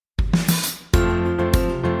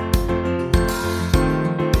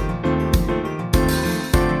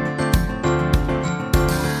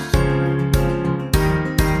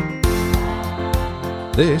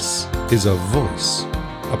This is A Voice,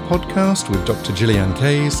 a podcast with Dr. Gillian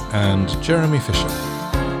Kayes and Jeremy Fisher.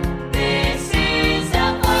 This is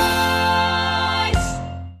A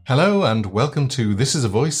Voice! Hello and welcome to This is A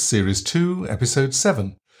Voice, Series 2, Episode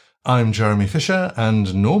 7. I'm Jeremy Fisher,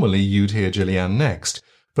 and normally you'd hear Gillian next.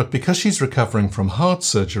 But because she's recovering from heart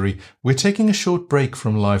surgery, we're taking a short break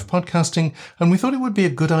from live podcasting, and we thought it would be a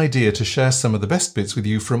good idea to share some of the best bits with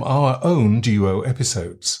you from our own duo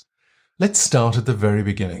episodes. Let's start at the very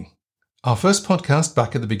beginning. Our first podcast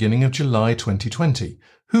back at the beginning of July 2020,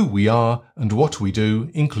 who we are and what we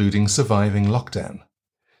do, including surviving lockdown.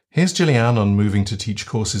 Here's Gillian on moving to teach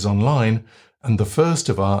courses online, and the first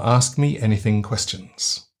of our Ask Me Anything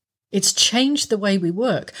questions. It's changed the way we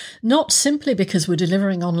work, not simply because we're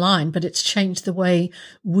delivering online, but it's changed the way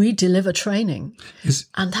we deliver training.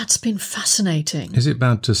 And that's been fascinating. Is it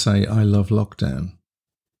bad to say I love lockdown?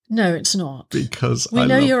 No, it's not. Because we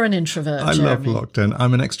know you're an introvert, I Jeremy. love lockdown.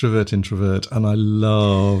 I'm an extrovert introvert, and I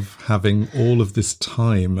love having all of this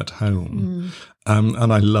time at home.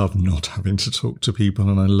 And I love not having to talk to people,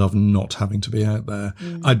 and I love not having to be out there.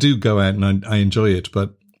 I do go out and I enjoy it,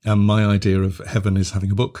 but my idea of heaven is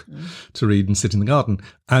having a book to read and sit in the garden.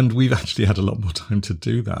 And we've actually had a lot more time to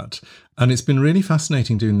do that. And it's been really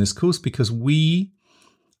fascinating doing this course because we,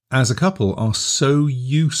 as a couple, are so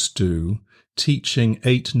used to teaching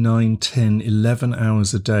 8, 9, 10, 11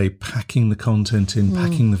 hours a day, packing the content in,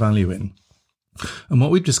 packing the value in. And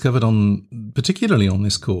what we've discovered particularly on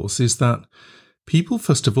this course is that people,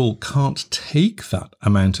 first of all, can't take that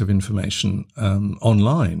amount of information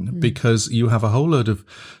online because you have a whole load of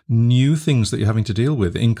new things that you're having to deal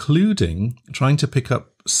with, including trying to pick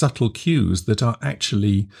up subtle cues that are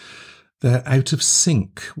actually they're out of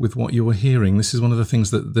sync with what you're hearing. This is one of the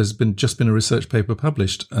things that there's just been a research paper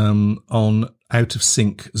published on out of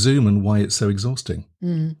sync Zoom and why it's so exhausting,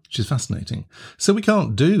 which is fascinating. So we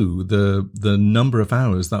can't do the number of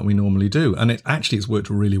hours that we normally do. And it's worked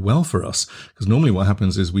really well for us because normally what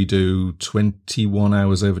happens is we do 21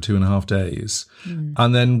 hours over 2.5 days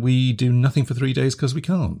and then we do nothing for 3 days because we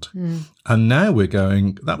can't. And now we're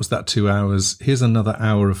going, that was that 2 hours. Here's another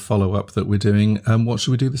hour of follow-up that we're doing. What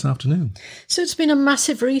should we do this afternoon? So it's been a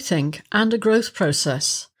massive rethink and a growth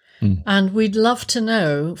process. And we'd love to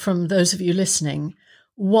know from those of you listening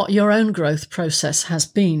what your own growth process has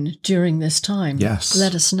been during this time. Yes.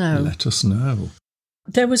 Let us know. Let us know.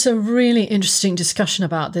 There was a really interesting discussion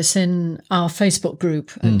about this in our Facebook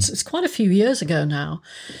group. It's quite a few years ago now,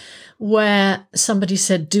 where somebody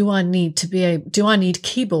said, do I need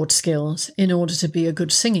keyboard skills in order to be a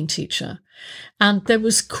good singing teacher? And there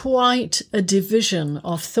was quite a division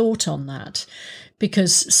of thought on that,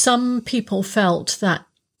 because some people felt that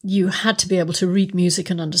you had to be able to read music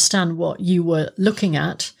and understand what you were looking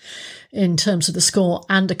at in terms of the score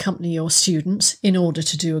and accompany your students in order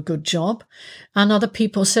to do a good job. And other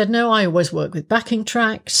people said, no, I always work with backing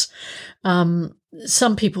tracks.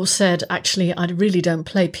 Some people said, actually, I really don't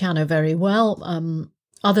play piano very well.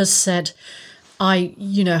 Others said, I,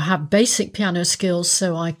 have basic piano skills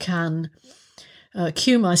so I can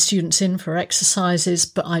cue my students in for exercises,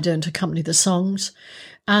 but I don't accompany the songs.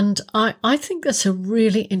 And I think that's a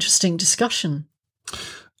really interesting discussion.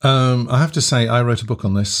 I have to say, I wrote a book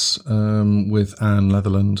on this with Anne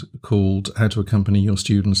Leatherland called How to Accompany Your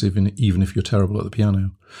Students Even If You're Terrible at the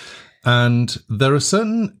Piano. And there are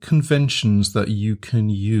certain conventions that you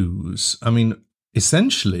can use. I mean,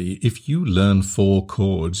 essentially, if you learn 4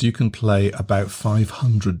 chords, you can play about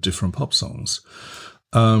 500 different pop songs.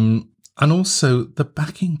 And also, the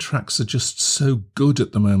backing tracks are just so good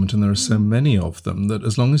at the moment, and there are so many of them, that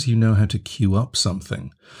as long as you know how to cue up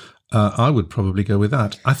something, I would probably go with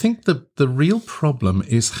that. I think the real problem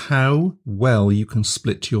is how well you can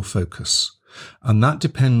split your focus. And that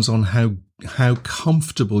depends on how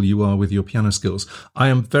comfortable you are with your piano skills. I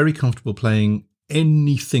am very comfortable playing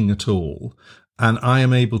anything at all, and I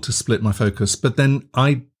am able to split my focus. But then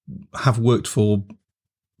I have worked for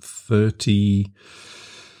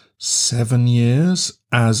 37 years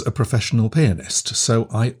as a professional pianist, so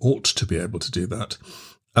I ought to be able to do that.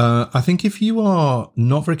 I think if you are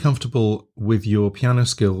not very comfortable with your piano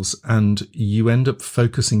skills and you end up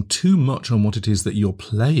focusing too much on what it is that you're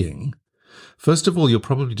playing, first of all, you're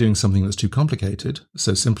probably doing something that's too complicated,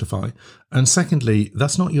 so simplify. And secondly,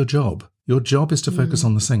 that's not your job. Your job is to focus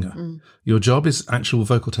on the singer. Your job is actual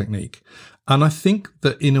vocal technique. And I think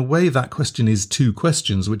that in a way that question is 2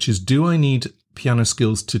 questions, which is, do I need piano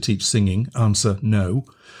skills to teach singing? Answer, no.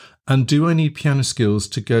 And do I need piano skills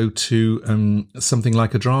to go to something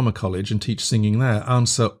like a drama college and teach singing there?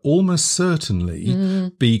 Answer, almost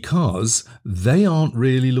certainly, because they aren't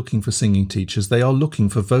really looking for singing teachers. They are looking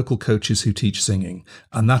for vocal coaches who teach singing.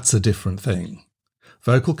 And that's a different thing.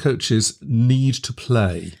 Vocal coaches need to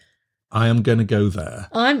play. I am going to go there.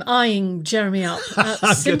 I'm eyeing Jeremy up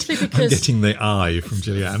simply I'm because getting the eye from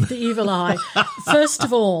Gillian. the evil eye. First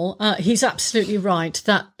of all, he's absolutely right.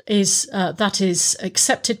 That is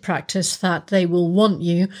accepted practice that they will want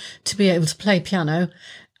you to be able to play piano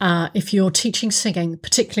if you're teaching singing,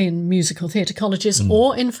 particularly in musical theatre colleges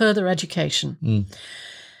or in further education.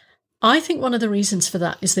 I think one of the reasons for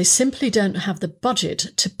that is they simply don't have the budget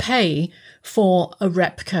to pay for a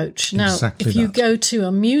rep coach. Now, Exactly if you that. go to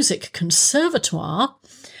a music conservatoire,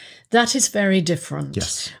 that is very different.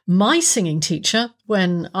 Yes. My singing teacher,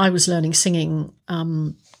 when I was learning singing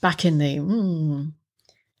back in the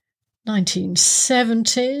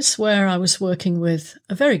 1970s, where I was working with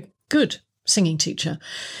a very good singing teacher,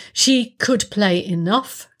 she could play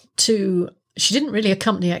enough to... She didn't really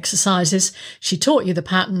accompany exercises. She taught you the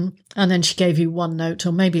pattern and then she gave you one note,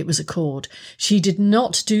 or maybe it was a chord. She did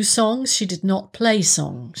not do songs. She did not play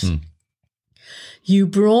songs. You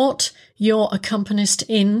brought your accompanist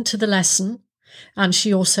into the lesson, and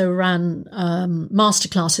she also ran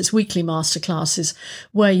masterclasses, weekly masterclasses,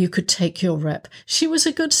 where you could take your rep. She was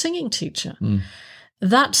a good singing teacher.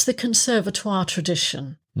 That's the conservatoire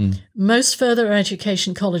tradition. Most further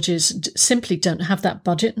education colleges simply don't have that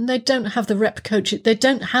budget, and they don't have the rep coach. They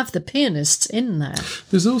don't have the pianists in there.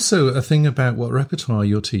 There's also a thing about what repertoire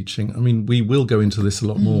you're teaching. I mean, we will go into this a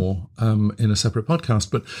lot more in a separate podcast,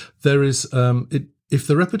 but there is, if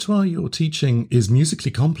the repertoire you're teaching is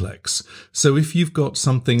musically complex, so if you've got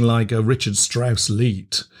something like a Richard Strauss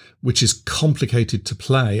Lied, which is complicated to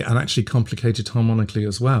play and actually complicated harmonically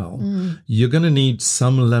as well, you're going to need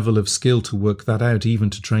some level of skill to work that out,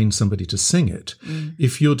 even to train somebody to sing it.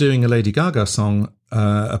 If you're doing a Lady Gaga song,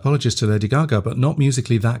 apologies to Lady Gaga, but not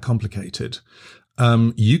musically that complicated,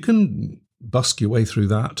 you can busk your way through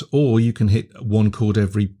that, or you can hit one chord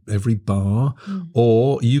every bar,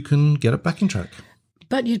 or you can get a backing track.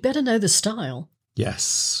 But you'd better know the style.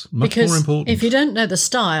 Yes, much Because more important. if you don't know the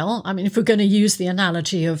style, I mean, if we're going to use the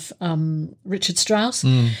analogy of Richard Strauss,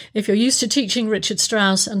 if you're used to teaching Richard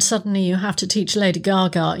Strauss and suddenly you have to teach Lady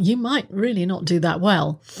Gaga, you might really not do that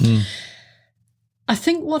well. I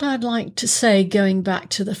think what I'd like to say, going back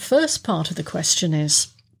to the first part of the question, is,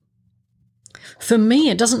 for me,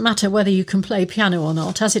 it doesn't matter whether you can play piano or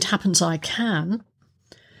not. As it happens, I can.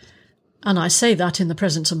 And I say that in the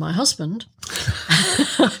presence of my husband.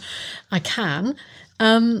 I can.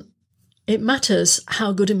 It matters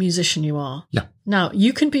how good a musician you are. Yeah. Now,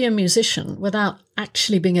 you can be a musician without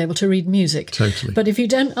actually being able to read music. Totally. But if you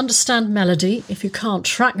don't understand melody, if you can't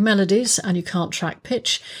track melodies and you can't track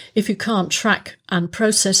pitch, if you can't track and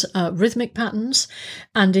process rhythmic patterns,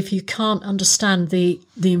 and if you can't understand the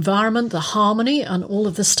environment, the harmony, and all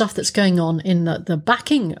of the stuff that's going on in the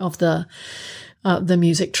backing of the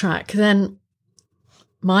music track, then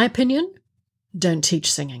my opinion, don't teach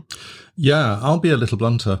singing. Yeah, I'll be a little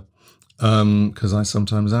blunter, because I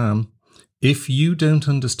sometimes am. If you don't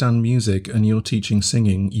understand music and you're teaching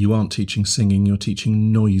singing, you aren't teaching singing, you're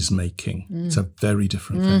teaching noise making. It's a very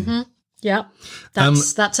different thing. Yeah,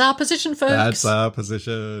 that's our position, folks. That's our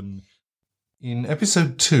position. In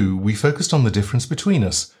episode 2, we focused on the difference between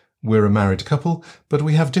us. We're a married couple, but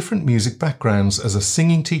we have different music backgrounds as a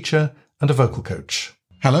singing teacher and a vocal coach.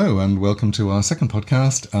 Hello, and welcome to our second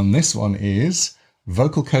podcast, and this one is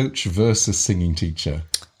vocal coach versus singing teacher.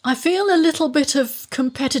 I feel a little bit of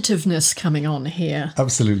competitiveness coming on here.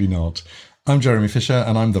 Absolutely not. I'm Jeremy Fisher,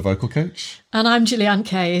 and I'm the vocal coach. And I'm Gillian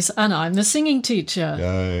Kays, and I'm the singing teacher.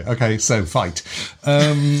 Yay. Okay, so fight.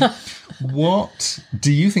 What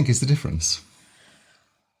do you think is the difference?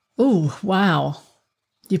 Oh, wow.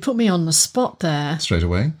 You put me on the spot there. Straight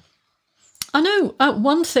away. I know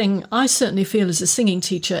one thing I certainly feel as a singing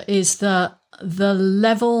teacher is the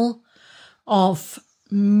level of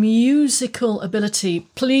musical ability.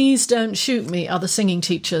 Please don't shoot me, other singing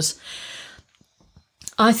teachers.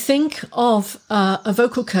 I think of a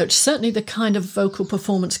vocal coach, certainly the kind of vocal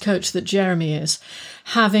performance coach that Jeremy is,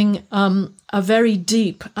 having a very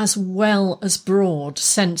deep as well as broad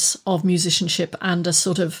sense of musicianship and a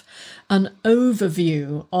sort of an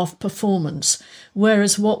overview of performance,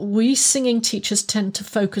 whereas what we singing teachers tend to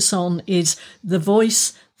focus on is the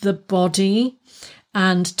voice, the body,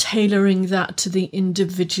 and tailoring that to the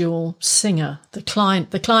individual singer, the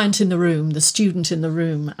client in the room, the student in the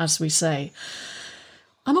room, as we say.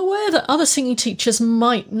 I'm aware that other singing teachers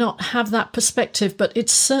might not have that perspective, but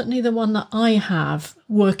it's certainly the one that I have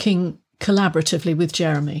working collaboratively with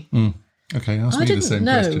Jeremy. Okay, ask me the same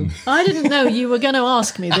question. I didn't know you were going to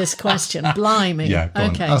ask me this question. Blimey. Yeah, go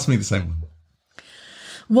on. Ask me the same one.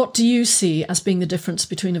 What do you see as being the difference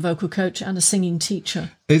between a vocal coach and a singing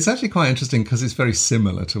teacher? It's actually quite interesting because it's very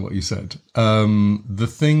similar to what you said. The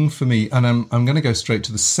thing for me, and I'm going to go straight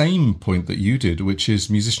to the same point that you did, which is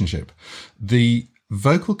musicianship. The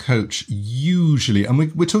vocal coach usually, and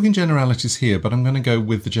we're talking generalities here, but I'm going to go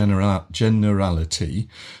with the generality.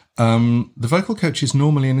 The vocal coach is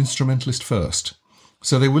normally an instrumentalist first.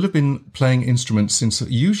 So they will have been playing instruments since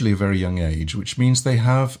usually a very young age, which means they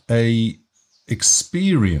have a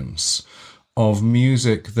experience of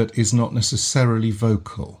music that is not necessarily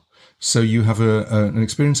vocal. So you have an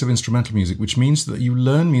experience of instrumental music, which means that you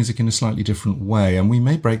learn music in a slightly different way. And we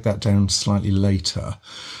may break that down slightly later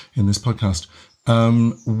in this podcast.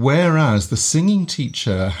 Whereas the singing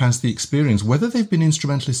teacher has the experience, whether they've been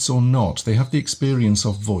instrumentalists or not, they have the experience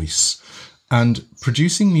of voice. And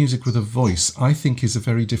producing music with a voice, I think, is a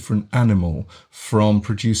very different animal from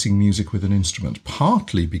producing music with an instrument,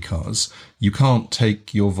 partly because you can't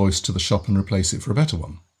take your voice to the shop and replace it for a better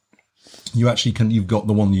one. You actually can, you've got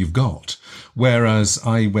the one you've got. Whereas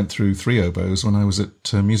I went through 3 oboes when I was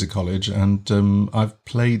at music college, and I've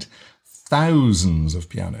played thousands of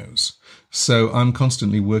pianos. So I'm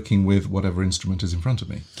constantly working with whatever instrument is in front of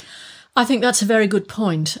me. I think that's a very good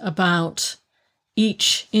point about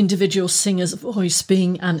each individual singer's voice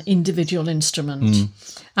being an individual instrument,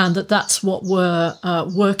 and that's what we're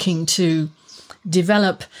working to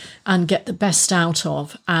develop and get the best out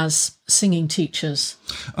of as singing teachers.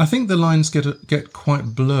 I think the lines get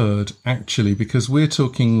quite blurred, actually, because we're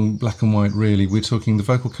talking black and white, really. We're talking the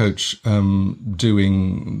vocal coach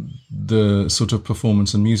doing the sort of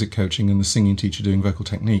performance and music coaching, and the singing teacher doing vocal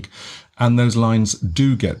technique. And those lines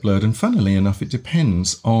do get blurred. And funnily enough, it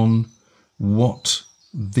depends on what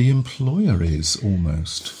the employer is,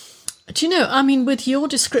 almost. Do you know, I mean, with your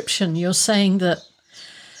description, you're saying that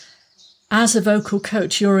as a vocal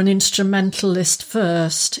coach, you're an instrumentalist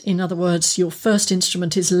first. In other words, your first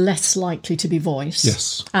instrument is less likely to be voice.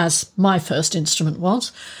 Yes. As my first instrument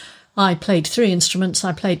was. I played 3 instruments.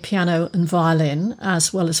 I played piano and violin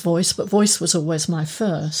as well as voice, but voice was always my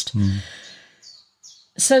first.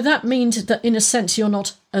 So that means that, in a sense, you're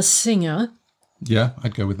not a singer. Yeah,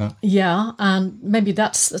 I'd go with that. Yeah, and maybe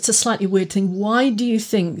that's a slightly weird thing. Why do you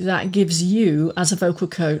think that gives you, as a vocal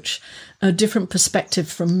coach, a different perspective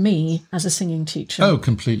from me as a singing teacher? Oh,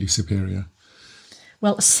 completely superior.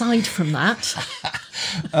 Well, aside from that...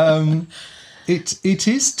 It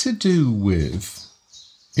is to do with...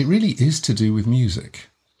 It really is to do with music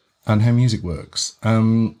and how music works.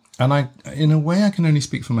 And I, in a way, I can only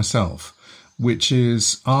speak for myself, which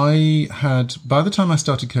is I had, by the time I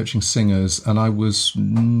started coaching singers, and I was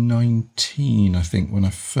 19, I think, when I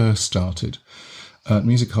first started at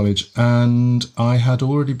music college, and I had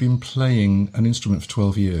already been playing an instrument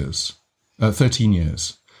for 13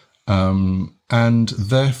 years. And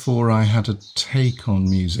therefore I had a take on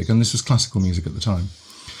music, and this was classical music at the time.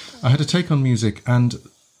 I had a take on music, and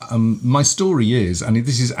my story is, and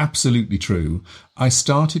this is absolutely true, I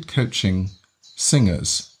started coaching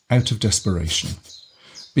singers out of desperation,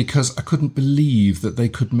 because I couldn't believe that they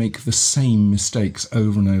could make the same mistakes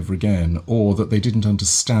over and over again, or that they didn't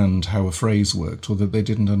understand how a phrase worked, or that they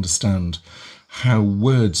didn't understand how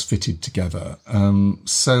words fitted together.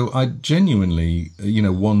 So I genuinely,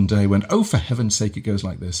 one day went, oh, for heaven's sake, it goes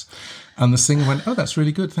like this. And the singer went, oh, that's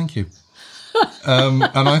really good, thank you. And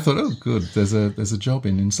I thought, oh, good, there's a job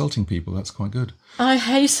in insulting people. That's quite good. I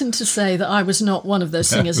hasten to say that I was not one of those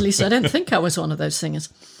singers. At least I don't think I was one of those singers.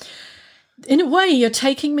 In a way, you're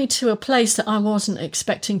taking me to a place that I wasn't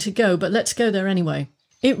expecting to go, but let's go there anyway.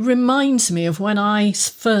 It reminds me of when I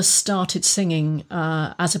first started singing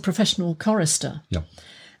as a professional chorister. Yeah.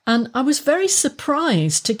 And I was very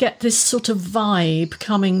surprised to get this sort of vibe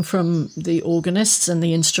coming from the organists and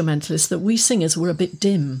the instrumentalists that we singers were a bit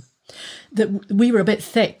dim, that we were a bit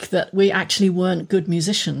thick, that we actually weren't good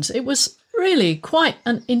musicians. It was really quite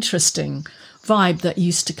an interesting vibe that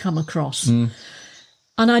used to come across.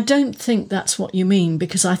 And I don't think that's what you mean,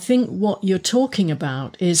 because I think what you're talking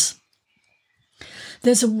about is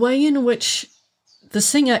there's a way in which the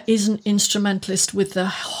singer is an instrumentalist with the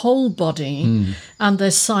whole body and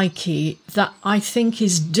their psyche that I think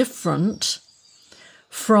is different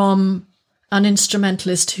from an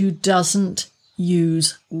instrumentalist who doesn't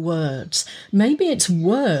use words. Maybe it's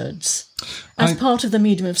words as part of the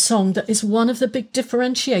medium of song that is one of the big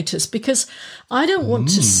differentiators, because I don't want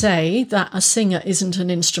to say that a singer isn't an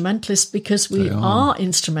instrumentalist, because we are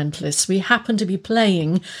instrumentalists. We happen to be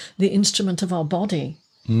playing the instrument of our body.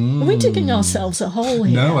 Are we digging ourselves a hole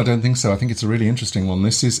here? No, I don't think so. I think it's a really interesting one.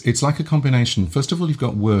 It's like a combination. First of all, you've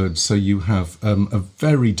got words, so you have a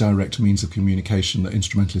very direct means of communication that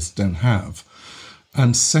instrumentalists don't have.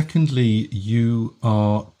 And secondly, you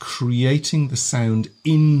are creating the sound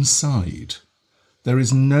inside. There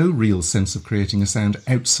is no real sense of creating a sound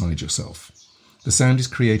outside yourself. The sound is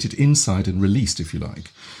created inside and released, if you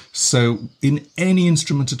like. So in any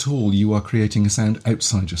instrument at all, you are creating a sound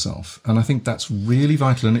outside yourself. And I think that's really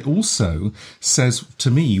vital. And it also says to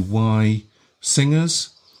me why singers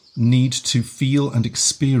need to feel and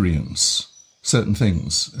experience certain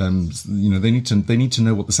things. They need to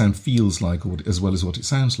know what the sound feels like, as well as what it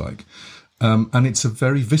sounds like. And it's a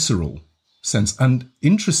very visceral sense. And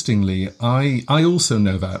interestingly, I also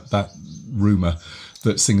know that rumour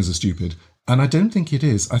that singers are stupid. And I don't think it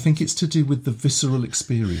is. I think it's to do with the visceral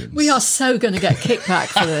experience. We are so going to get kickback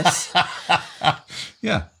for this.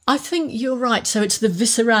 Yeah. I think you're right. So it's the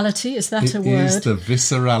viscerality. Is that a word? It is the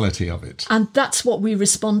viscerality of it. And that's what we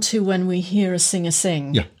respond to when we hear a singer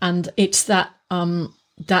sing. Yeah. And it's that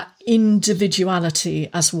individuality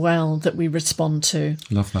as well that we respond to.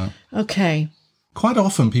 Love that. Okay. Quite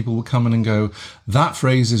often people will come in and go, that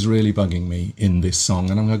phrase is really bugging me in this song.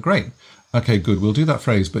 And I'm going, great. Okay, good. We'll do that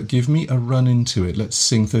phrase, but give me a run into it. Let's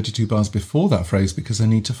sing 32 bars before that phrase, because I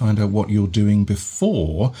need to find out what you're doing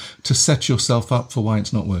before to set yourself up for why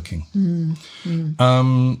it's not working.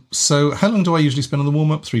 So how long do I usually spend on the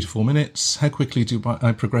warm-up? 3 to 4 minutes. How quickly do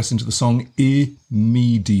I progress into the song?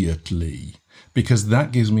 Immediately, because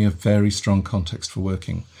that gives me a very strong context for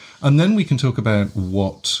working. And then we can talk about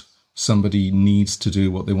what somebody needs to do,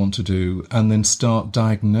 what they want to do, and then start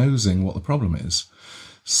diagnosing what the problem is.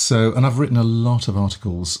 So, and I've written a lot of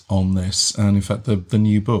articles on this, and in fact, the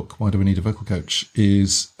new book, Why Do We Need a Vocal Coach,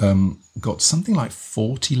 is got something like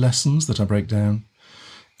 40 lessons that I break down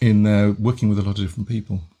in there, working with a lot of different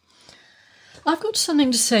people. I've got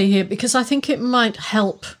something to say here, because I think it might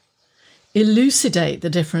help elucidate the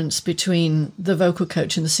difference between the vocal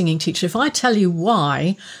coach and the singing teacher. If I tell you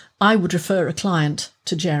why I would refer a client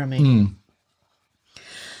to Jeremy.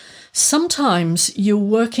 Sometimes you're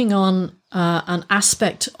working on an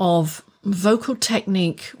aspect of vocal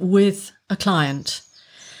technique with a client,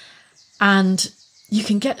 and you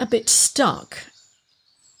can get a bit stuck.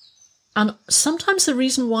 And sometimes the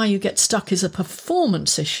reason why you get stuck is a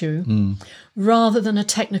performance issue rather than a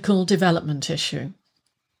technical development issue.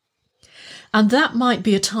 And that might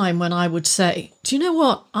be a time when I would say, do you know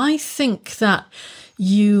what? I think that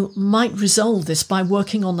you might resolve this by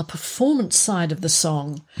working on the performance side of the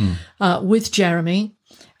song with Jeremy,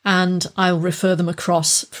 and I'll refer them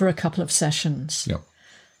across for a couple of sessions. Yep.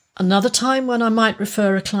 Another time when I might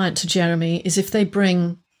refer a client to Jeremy is if they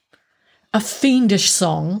bring a fiendish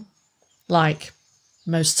song, like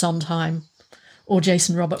Most Sondheim or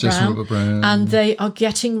Jason Robert Brown, and they are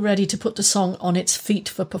getting ready to put the song on its feet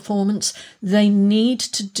for performance. They need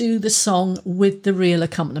to do the song with the real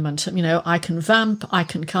accompaniment. You know, I can vamp, I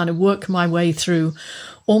can kind of work my way through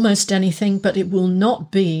almost anything, but it will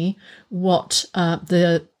not be what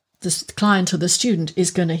the client or the student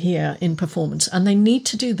is going to hear in performance. And they need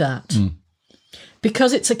to do that.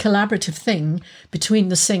 Because it's a collaborative thing between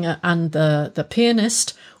the singer and the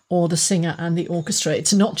pianist, or the singer and the orchestra.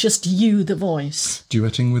 It's not just you, the voice.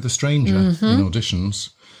 Duetting with a stranger in auditions.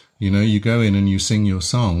 You know, you go in and you sing your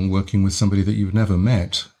song working with somebody that you've never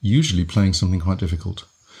met, usually playing something quite difficult.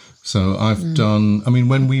 So I've done, I mean,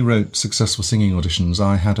 when we wrote Successful Singing Auditions,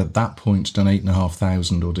 I had at that point done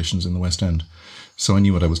 8,500 auditions in the West End. So I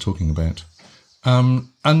knew what I was talking about.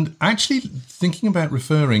 And actually thinking about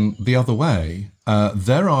referring the other way,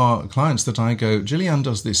 there are clients that I go, Gillian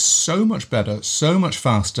does this so much better, so much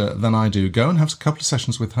faster than I do. Go and have a couple of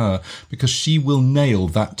sessions with her, because she will nail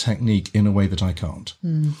that technique in a way that I can't.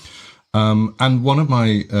 And one of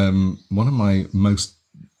my most,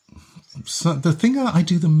 so the thing that I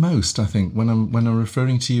do the most, I think, when I'm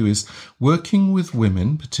referring to you, is working with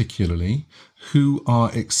women, particularly, who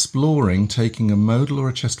are exploring taking a modal or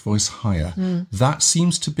a chest voice higher. That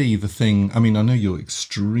seems to be the thing. I mean, I know you're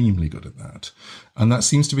extremely good at that. And that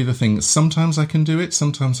seems to be the thing. Sometimes I can do it.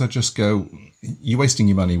 Sometimes I just go, you're wasting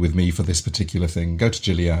your money with me for this particular thing. Go to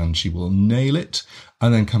Gillian. She will nail it.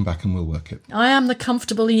 And then come back and we'll work it. I am the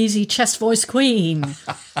comfortable, easy chest voice queen.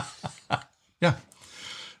 Yeah.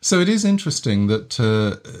 So it is interesting that,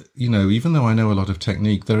 you know, even though I know a lot of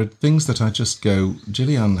technique, there are things that I just go,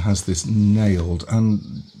 Gillian has this nailed. And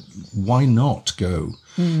why not go?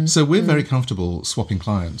 So we're very comfortable swapping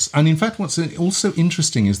clients. And in fact, what's also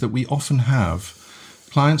interesting is that we often have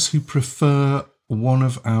clients who prefer one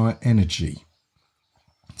of our energy.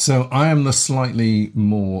 So I am the slightly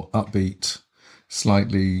more upbeat,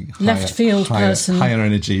 slightly higher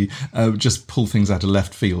energy, just pull things out of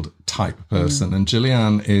left field type person. And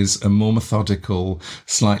Gillian is a more methodical,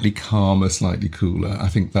 slightly calmer, slightly cooler. I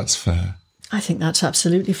think that's fair. I think that's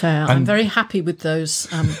absolutely fair. I'm very happy with those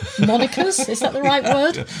monikers. Is that the right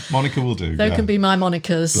word? Monica will do. They can be my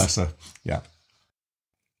monikers. Bless her. Yeah.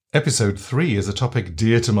 Episode 3 is a topic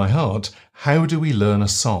dear to my heart. How do we learn a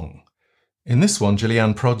song? In this one,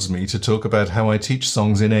 Gillian prods me to talk about how I teach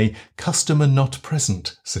songs in a customer not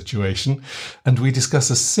present situation, and we discuss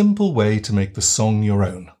a simple way to make the song your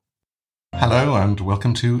own. Hello, and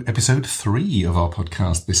welcome to episode 3 of our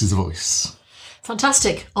podcast, This Is a Voice.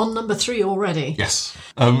 Fantastic. On number 3 already. Yes.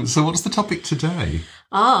 So what's the topic today?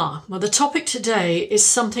 Well, the topic today is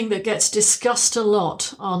something that gets discussed a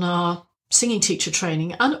lot on our singing teacher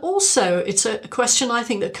training. And also it's a question I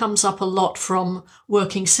think that comes up a lot from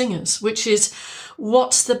working singers, which is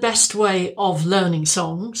what's the best way of learning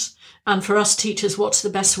songs? And for us teachers, what's the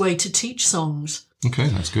best way to teach songs? Okay,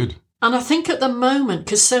 that's good. And I think at the moment,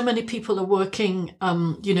 because so many people are working,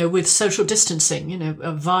 with social distancing,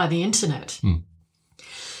 via the internet,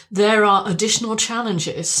 there are additional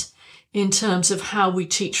challenges in terms of how we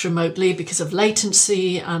teach remotely because of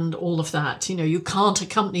latency and all of that. You can't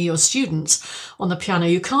accompany your students on the piano.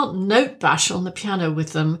 You can't note bash on the piano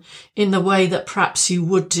with them in the way that perhaps you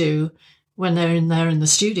would do when they're in there in the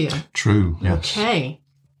studio. True, yes. Okay.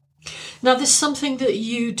 Now, there's something that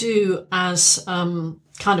you do as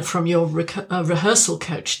kind of from your rehearsal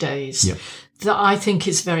coach days that I think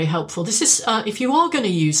is very helpful. This is, if you are going to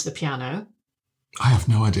use the piano, I have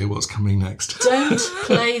no idea what's coming next. Don't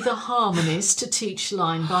play the harmonies to teach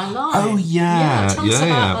line by line. Oh, yeah. Tell us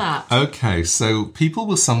about that. Okay, so people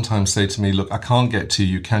will sometimes say to me, look, I can't get to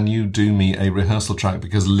you. Can you do me a rehearsal track?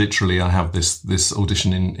 Because literally I have this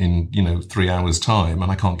audition in 3 hours' time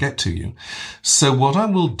and I can't get to you. So what I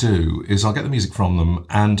will do is I'll get the music from them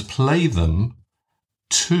and play them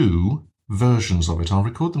 2 versions of it. I'll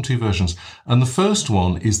record them 2 versions. And the first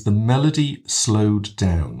one is the melody slowed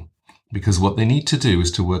down. Because what they need to do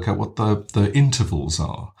is to work out what the intervals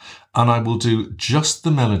are. And I will do just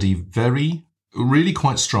the melody really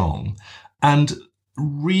quite strong and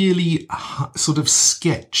really sort of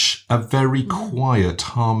sketch a very quiet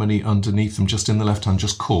harmony underneath them, just in the left hand,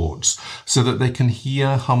 just chords, so that they can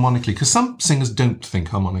hear harmonically. Because some singers don't think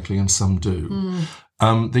harmonically and some do.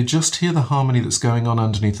 They just hear the harmony that's going on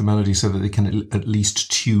underneath the melody so that they can at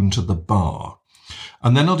least tune to the bar.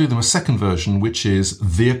 And then I'll do them a second version, which is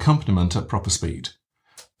the accompaniment at proper speed,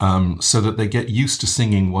 so that they get used to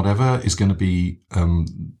singing whatever is going to be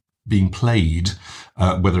being played,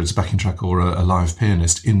 whether it's a backing track or a live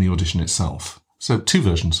pianist in the audition itself. So 2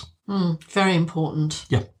 versions. Very important.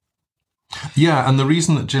 Yeah. Yeah, and the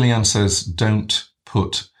reason that Gillian says don't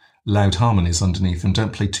put loud harmonies underneath and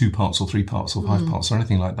don't play 2 parts or 3 parts or 5 parts or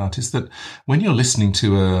anything like that is that when you're listening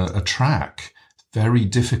to a track, very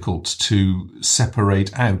difficult to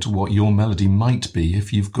separate out what your melody might be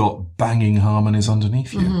if you've got banging harmonies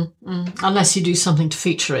underneath you. Unless you do something to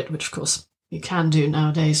feature it, which of course you can do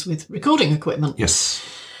nowadays with recording equipment. Yes.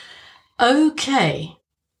 Okay.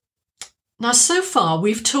 Now, so far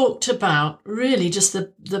we've talked about really just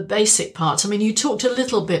the basic parts. I mean, you talked a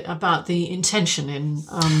little bit about the intention in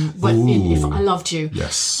If I Loved You.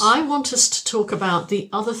 Yes. I want us to talk about the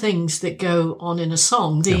other things that go on in a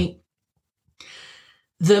song,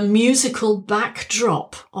 the musical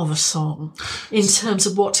backdrop of a song in terms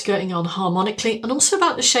of what's going on harmonically and also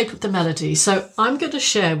about the shape of the melody. So I'm going to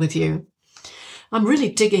share with you, I'm really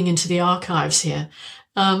digging into the archives here,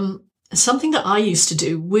 something that I used to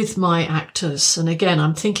do with my actors. And again,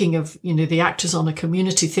 I'm thinking of, the actors on a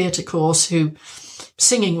community theatre course who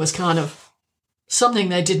singing was kind of something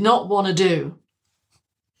they did not want to do.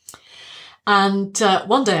 And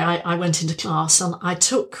one day I went into class and I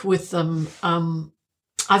took with them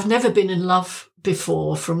I've Never Been in Love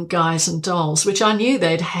Before from Guys and Dolls, which I knew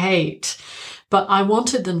they'd hate, but I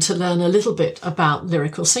wanted them to learn a little bit about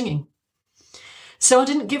lyrical singing. So I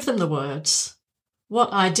didn't give them the words.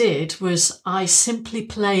 What I did was I simply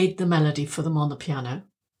played the melody for them on the piano.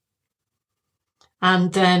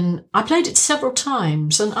 And then I played it several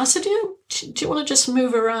times and I said, do you want to just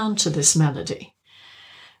move around to this melody?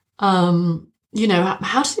 How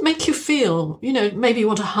does it make you feel? Maybe you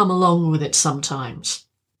want to hum along with it sometimes.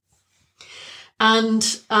 And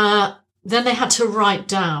then they had to write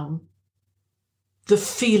down the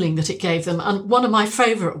feeling that it gave them. And one of my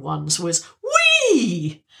favourite ones was,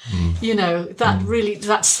 wee! You know,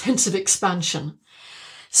 that sense of expansion.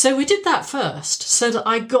 So we did that first so that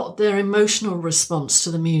I got their emotional response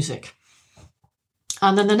to the music.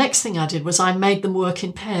 And then the next thing I did was I made them work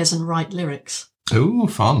in pairs and write lyrics. Oh,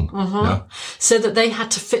 fun. Yeah. So that they had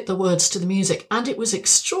to fit the words to the music. And it was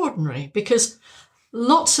extraordinary because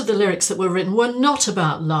lots of the lyrics that were written were not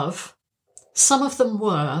about love. Some of them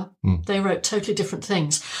were. They wrote totally different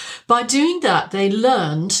things. By doing that, they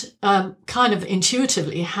learned kind of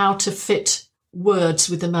intuitively how to fit words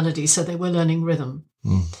with the melody. So they were learning rhythm.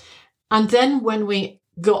 And then when we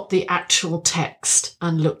got the actual text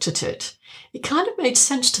and looked at it, it kind of made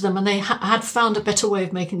sense to them, and they had found a better way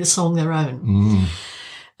of making the song their own.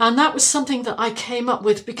 And that was something that I came up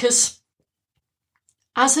with because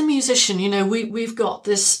as a musician, you know, we've got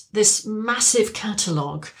this massive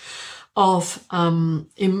catalogue of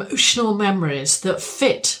emotional memories that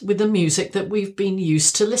fit with the music that we've been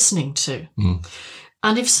used to listening to.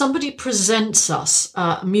 And if somebody presents us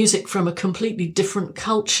music from a completely different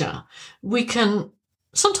culture,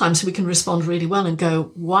 sometimes we can respond really well and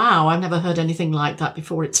go, wow, I've never heard anything like that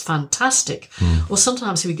before. It's fantastic. Or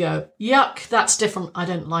sometimes we go, yuck, that's different. I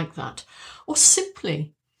don't like that. Or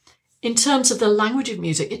simply, in terms of the language of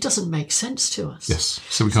music, it doesn't make sense to us. Yes,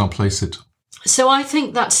 so we can't place it. So I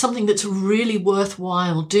think that's something that's really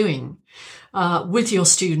worthwhile doing with your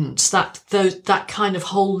students, that kind of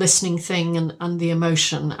whole listening thing and the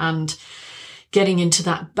emotion and getting into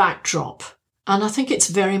that backdrop. And I think it's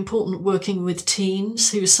very important working with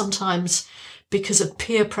teens who sometimes, because of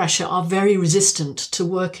peer pressure, are very resistant to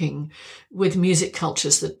working with music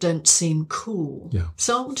cultures that don't seem cool. Yeah.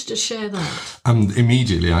 So I wanted to share that. And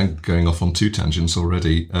immediately, I'm going off on 2 tangents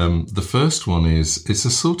already. The first one is, it's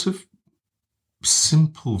a sort of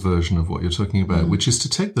simple version of what you're talking about, which is to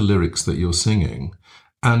take the lyrics that you're singing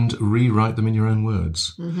and rewrite them in your own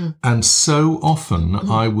words. And so often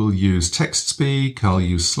I will use text speak, I'll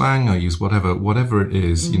use slang, I use whatever it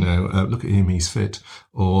is, you know, look at him, he's fit,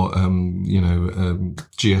 or,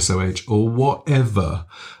 GSOH, or whatever,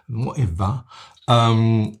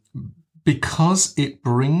 because it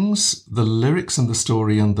brings the lyrics and the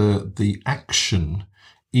story and the action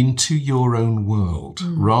into your own world,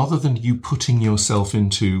 rather than you putting yourself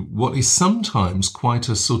into what is sometimes quite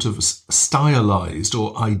a sort of stylized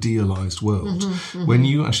or idealized world. When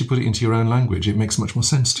you actually put it into your own language, it makes much more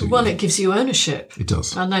sense to you. Well, it gives you ownership. It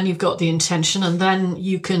does. And then you've got the intention, and then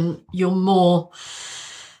you're more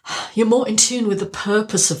in tune with the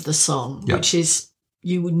purpose of the song, which is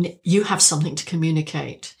you have something to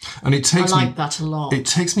communicate. And it takes I like that a lot. It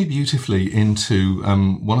takes me beautifully into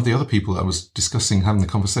one of the other people I was having the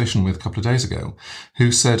conversation with a couple of days ago,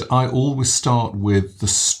 who said, I always start with the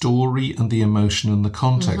story and the emotion and the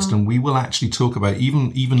context. And we will actually talk about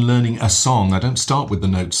even learning a song. I don't start with the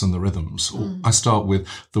notes and the rhythms. I start with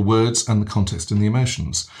the words and the context and the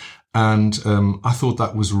emotions. And I thought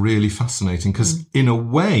that was really fascinating because in a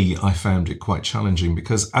way I found it quite challenging,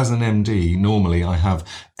 because as an MD, normally I have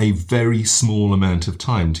a very small amount of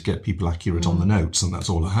time to get people accurate on the notes, and that's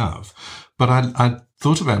all I have. But I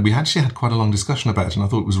thought about it. We actually had quite a long discussion about it, and I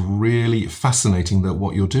thought it was really fascinating that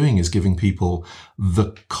what you're doing is giving people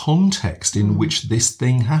the context in which this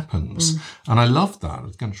thing happens. And I loved that. I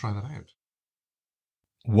was going to try that out.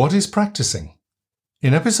 What is practicing?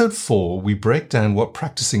 In episode 4, we break down what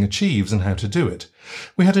practicing achieves and how to do it.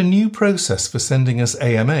 We had a new process for sending us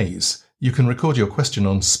AMAs. You can record your question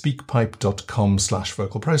on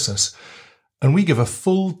speakpipe.com/vocalprocess. And we give a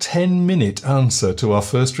full 10-minute answer to our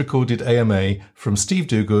first recorded AMA from Steve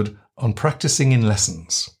Dogood on practicing in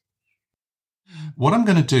lessons. What I'm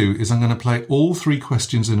going to do is I'm going to play all 3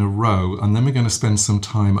 questions in a row, and then we're going to spend some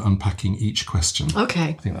time unpacking each question. Okay.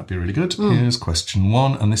 I think that'd be really good. Here's question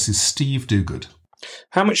 1, and this is Steve Dogood.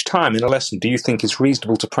 How much time in a lesson do you think is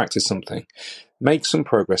reasonable to practice something? Make some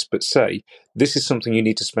progress, but say, this is something you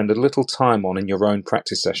need to spend a little time on in your own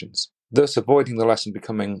practice sessions, thus avoiding the lesson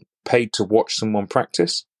becoming paid to watch someone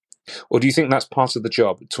practice? Or do you think that's part of the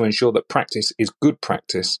job, to ensure that practice is good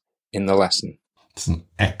practice in the lesson? It's an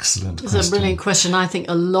excellent question. It's a brilliant question. I think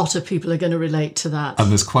a lot of people are going to relate to that. And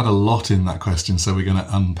there's quite a lot in that question, so we're going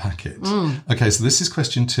to unpack it. Okay, so this is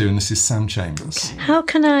question 2, and this is Sam Chambers. Okay. How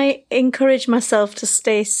can I encourage myself to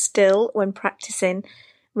stay still when practicing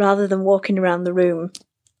rather than walking around the room?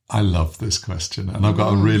 I love this question, and I've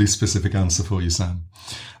got a really specific answer for you, Sam.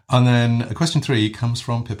 And then question 3 comes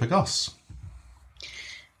from Pippa Goss.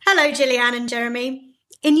 Hello, Gillian and Jeremy.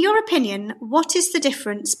 In your opinion, what is the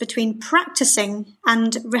difference between practicing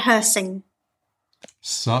and rehearsing?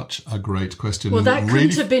 Such a great question. Well, and that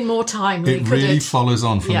couldn't have been more timely, It could really it? follows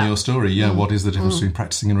on from Yeah. your story. Yeah, what is the difference between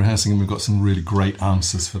practicing and rehearsing? And we've got some really great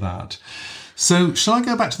answers for that. So shall I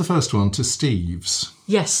go back to the first one, to Steve's?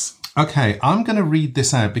 Yes. Okay, I'm going to read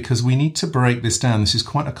this out because we need to break this down. This is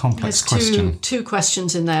quite a complex There's question. two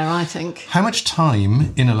questions in there, I think. How much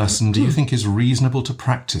time in a lesson do you think is reasonable to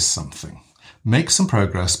practice something? Make some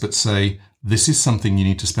progress, but say, this is something you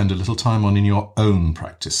need to spend a little time on in your own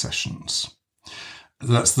practice sessions.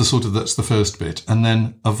 That's the first bit. And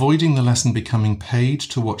then avoiding the lesson becoming paid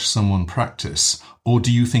to watch someone practice, or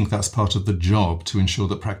do you think that's part of the job to ensure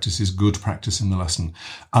that practice is good practice in the lesson?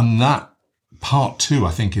 And that part 2,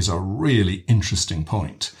 I think, is a really interesting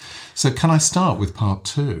point. So can I start with part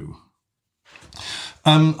 2?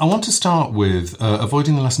 I want to start with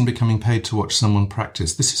avoiding the lesson becoming paid to watch someone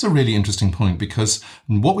practice. This is a really interesting point because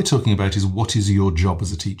what we're talking about is what is your job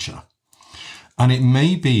as a teacher? And it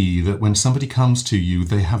may be that when somebody comes to you,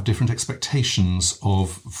 they have different expectations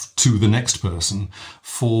to the next person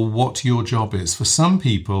for what your job is. For some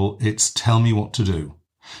people, it's tell me what to do.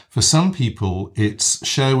 For some people, it's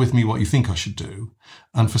share with me what you think I should do.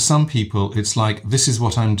 And for some people, it's like, this is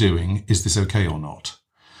what I'm doing. Is this okay or not?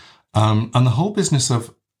 And the whole business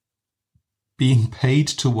of being paid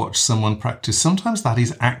to watch someone practice, sometimes that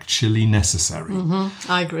is actually necessary.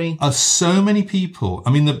 I agree. So many people,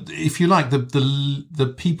 I mean, if you like,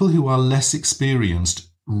 the people who are less experienced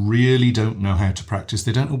really don't know how to practice.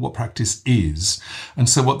 They don't know what practice is. And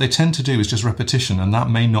so what they tend to do is just repetition, and that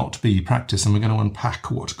may not be practice. And we're going to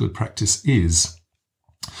unpack what good practice is.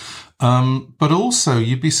 But also,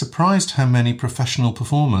 you'd be surprised how many professional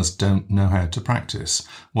performers don't know how to practice.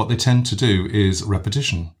 What they tend to do is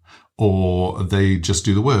repetition, or they just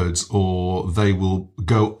do the words, or they will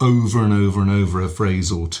go over and over and over a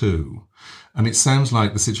phrase or two. And it sounds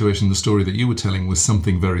like the situation, the story that you were telling was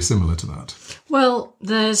something very similar to that. Well,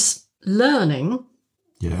 there's learning.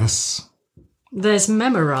 Yes. There's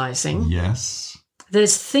memorising. Yes.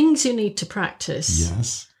 There's things you need to practice.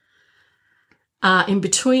 Yes. In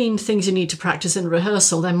between things you need to practice and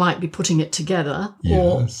rehearsal, they might be putting it together,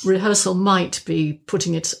 Yes. or rehearsal might be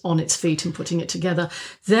putting it on its feet and putting it together.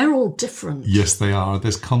 They're all different. Yes, they are.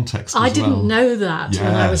 There's context as I didn't know that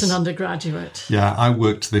when I was an Yes. undergraduate. Yeah, I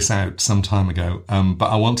worked this out some time ago, but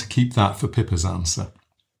I want to keep that for Pippa's answer.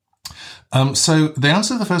 So the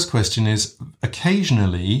answer to the first question is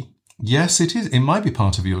occasionally, yes, it is. It might be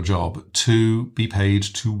part of your job to be paid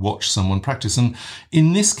to watch someone practice. And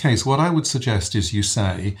in this case, what I would suggest is you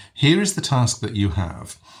say, here is the task that you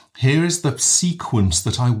have. Here is the sequence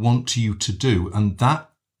that I want you to do. And that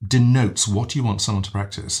denotes what you want someone to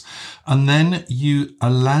practice. And then you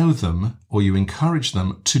allow them, or you encourage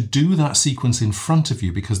them to do that sequence in front of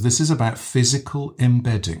you, because this is about physical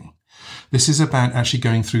embedding. This is about actually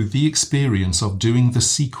going through the experience of doing the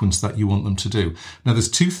sequence that you want them to do. Now, there's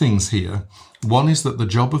two things here. One is that the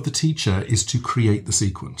job of the teacher is to create the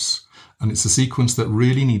sequence. And it's a sequence that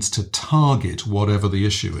really needs to target whatever the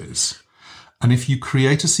issue is. And if you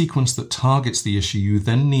create a sequence that targets the issue, you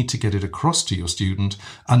then need to get it across to your student,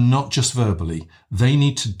 and not just verbally. They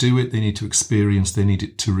need to do it, they need to experience, they need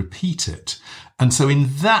it to repeat it. And so in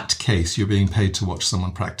that case, you're being paid to watch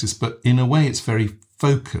someone practice, but in a way it's very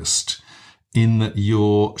focused in that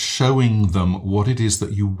you're showing them what it is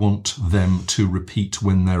that you want them to repeat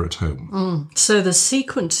when they're at home. So the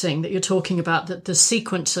sequencing that you're talking about, the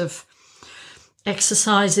sequence of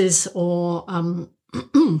exercises or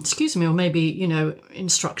excuse me, or maybe,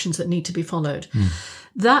 instructions that need to be followed.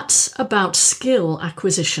 That's about skill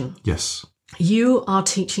acquisition. Yes. You are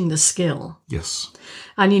teaching the skill. Yes.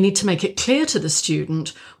 And you need to make it clear to the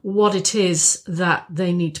student what it is that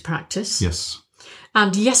they need to practice. Yes.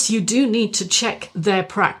 And yes, you do need to check their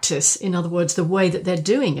practice, in other words, the way that they're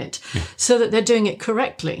doing it, so that they're doing it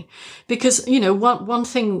correctly. Because, one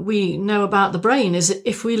thing we know about the brain is that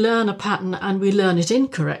if we learn a pattern and we learn it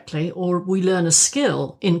incorrectly, or we learn a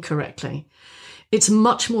skill incorrectly, it's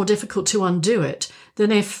much more difficult to undo it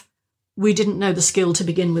than if we didn't know the skill to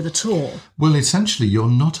begin with at all. Well, essentially, you're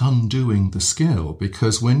not undoing the skill,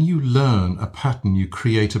 because when you learn a pattern, you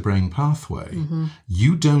create a brain pathway.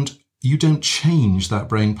 You don't change that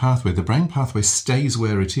brain pathway. The brain pathway stays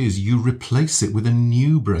where it is. You replace it with a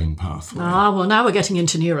new brain pathway. Well, now we're getting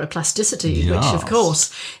into neuroplasticity, which, of Yes.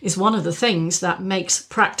 course, is one of the things that makes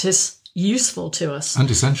practice useful to us. And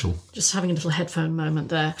essential. Just having a little headphone moment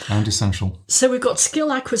there. And essential. So we've got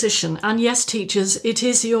skill acquisition. And yes, teachers, it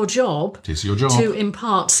is your job It is your job. to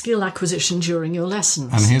impart skill acquisition during your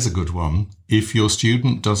lessons. And here's a good one. If your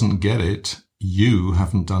student doesn't get it, you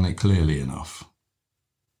haven't done it clearly enough.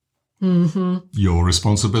 Your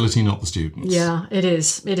responsibility, not the student's. Yeah, it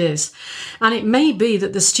is. It is. And it may be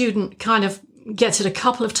that the student kind of gets it a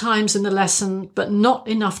couple of times in the lesson, but not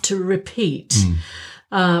enough to repeat.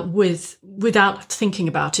 without thinking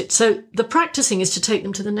about it. So the practicing is to take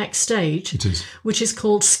them to the next stage, It is. which is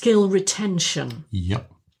called skill retention.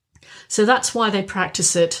 Yep. So that's why they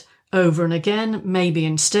practice it over and again, maybe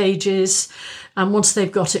in stages. And once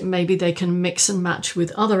they've got it, maybe they can mix and match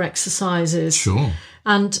with other exercises. Sure.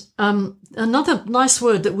 And another nice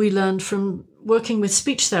word that we learned from working with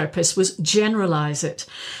speech therapists was generalize it.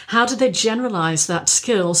 How do they generalize that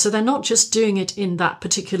skill so they're not just doing it in that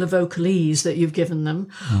particular vocalese that you've given them,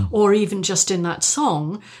 or even just in that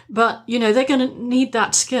song, but, they're going to need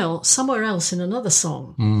that skill somewhere else in another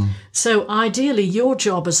song. So ideally, your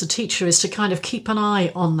job as a teacher is to kind of keep an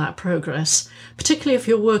eye on that progress, particularly if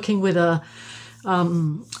you're working with an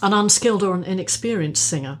unskilled or an inexperienced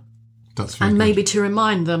singer. That's very And good. maybe to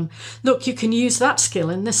remind them, look, you can use that skill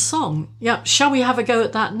in this song. Yeah, shall we have a go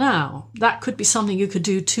at that now? That could be something you could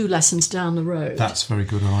do 2 lessons down the road. That's very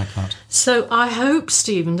good. I like that. So I hope,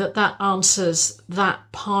 Stephen, that answers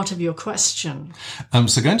that part of your question.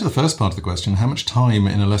 So going to the first part of the question, how much time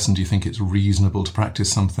in a lesson do you think it's reasonable to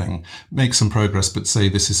practice something, make some progress, but say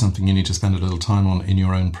this is something you need to spend a little time on in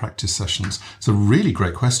your own practice sessions? It's a really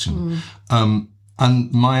great question.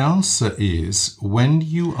 And my answer is, when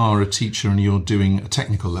you are a teacher and you're doing a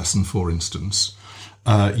technical lesson, for instance,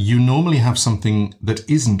 you normally have something that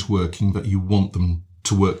isn't working, but you want them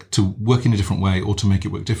to work in a different way or to make it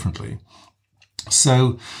work differently.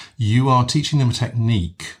 So you are teaching them a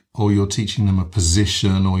technique, or you're teaching them a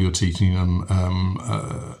position, or you're teaching them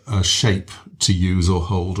a shape to use or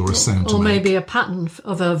hold, or a sound to Or make. maybe a pattern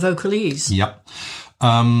of a vocalese. Yep.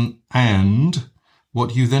 And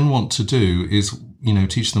what you then want to do is,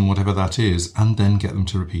 teach them whatever that is, and then get them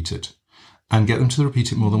to repeat it. And get them to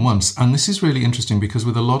repeat it more than once. And this is really interesting because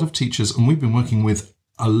with a lot of teachers, and we've been working with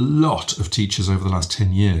a lot of teachers over the last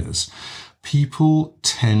 10 years, people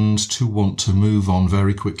tend to want to move on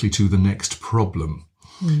very quickly to the next problem.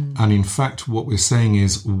 And in fact, what we're saying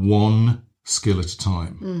is one skill at a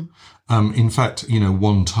time. In fact,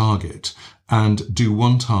 one target, and do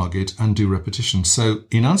one target and do repetition. So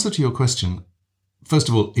in answer to your question, first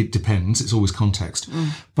of all, it depends. It's always context.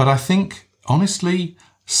 But I think, honestly,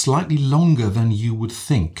 slightly longer than you would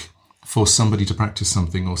think for somebody to practice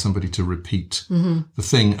something or somebody to repeat the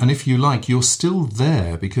thing. And if you like, you're still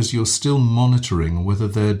there because you're still monitoring whether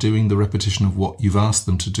they're doing the repetition of what you've asked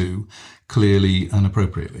them to do clearly and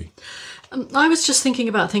appropriately. I was just thinking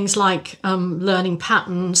about things like learning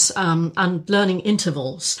patterns and learning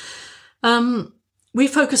intervals. We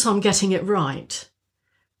focus on getting it right.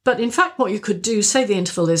 But in fact, what you could do, say the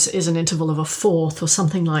interval is an interval of a fourth or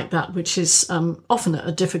something like that, which is often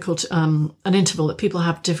a difficult, an interval that people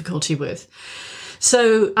have difficulty with.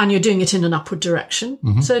 So, and you're doing it in an upward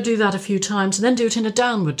direction. So do that a few times and then do it in a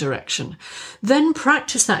downward direction. Then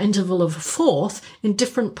practice that interval of a fourth in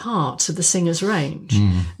different parts of the singer's range.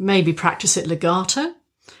 Maybe practice it legato,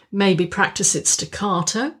 maybe practice it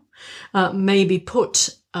staccato, maybe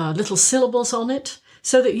put little syllables on it,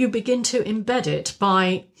 so that you begin to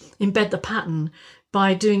embed the pattern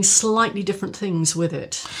by doing slightly different things with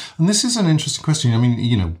it. And this is an interesting question. I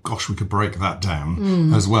mean, gosh, we could break that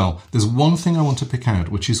down as well. There's one thing I want to pick out,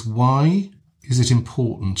 which is why is it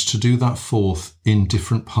important to do that fourth in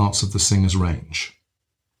different parts of the singer's range?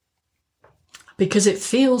 Because it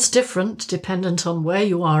feels different dependent on where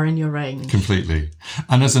you are in your range. Completely.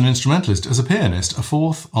 And as an instrumentalist, as a pianist, a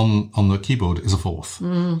fourth on the keyboard is a fourth.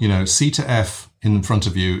 C to F in front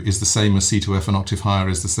of you is the same as C to F an octave higher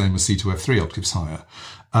is the same as C to F 3 octaves higher.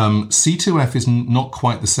 C to F is not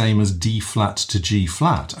quite the same as D flat to G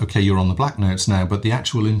flat. Okay, you're on the black notes now, but the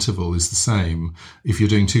actual interval is the same. If you're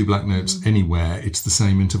doing 2 black notes anywhere, it's the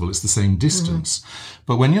same interval, it's the same distance.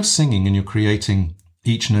 But when you're singing and you're creating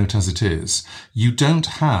each note as it is, you don't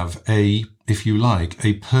have if you like,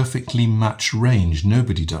 a perfectly matched range.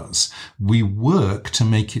 Nobody does. We work to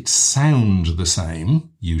make it sound the same,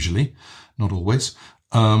 usually, not always.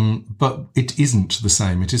 But it isn't the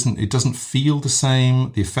same. It doesn't feel the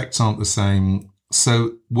same. The effects aren't the same.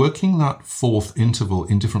 So working that fourth interval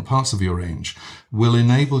in different parts of your range will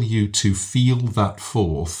enable you to feel that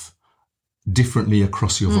fourth differently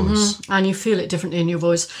across your voice. And you feel it differently in your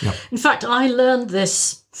voice. Yep. In fact, I learned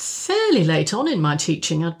this fairly late on in my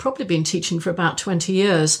teaching. I'd probably been teaching for about 20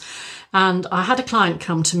 years. And I had a client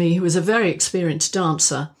come to me who was a very experienced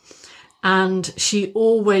dancer. And she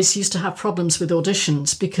always used to have problems with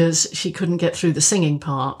auditions because she couldn't get through the singing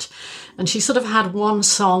part. And she sort of had one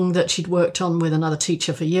song that she'd worked on with another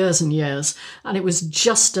teacher for years and years, and it was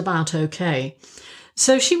just about okay.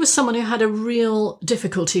 So she was someone who had a real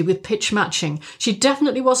difficulty with pitch matching. She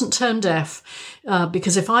definitely wasn't tone deaf,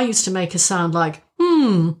 because if I used to make a sound like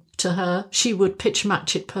to her, she would pitch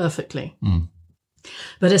match it perfectly.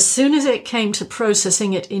 But as soon as it came to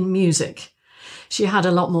processing it in music, she had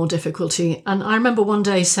a lot more difficulty. And I remember one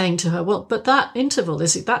day saying to her, well, but that interval,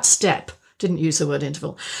 that step, didn't use the word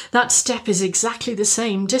interval, that step is exactly the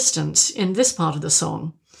same distance in this part of the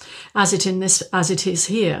song as it is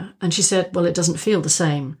here. And she said, well, it doesn't feel the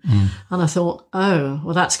same. And I thought, oh,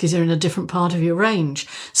 well, that's because you're in a different part of your range.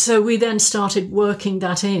 So we then started working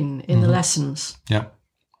that in the lessons. Yeah.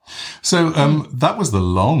 So that was the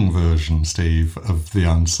long version, Steve, of the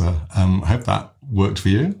answer. I hope that worked for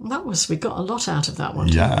you. We got a lot out of that one,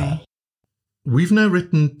 didn't we? We've now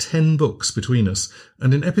written 10 books between us,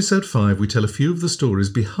 and in episode 5 we tell a few of the stories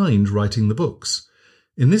behind writing the books.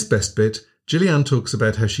 In this best bit, Gillian talks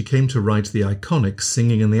about how she came to write the iconic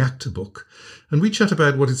Singing in the Actor book, and we chat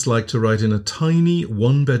about what it's like to write in a tiny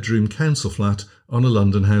one-bedroom council flat on a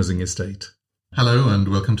London housing estate. Hello and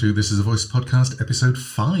welcome to This Is a Voice podcast, episode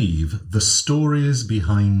 5, The Stories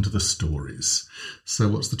Behind the Stories. So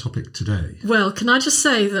what's the topic today? Well, can I just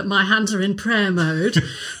say that my hands are in prayer mode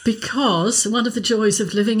because one of the joys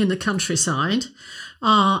of living in the countryside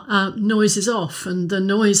are noises off, and the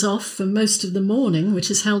noise off for most of the morning, which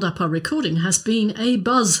has held up our recording, has been a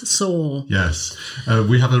buzzsaw. Yes.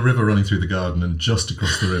 We have a river running through the garden, and just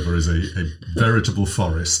across the river is a veritable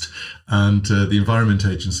forest. And the Environment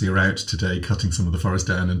Agency are out today cutting some of the forest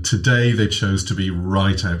down, and today they chose to be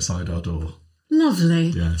right outside our door. Lovely.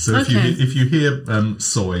 Yeah, so if you hear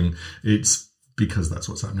sawing, it's because that's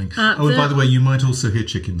what's happening. And by the way, you might also hear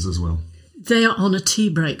chickens as well. They are on a tea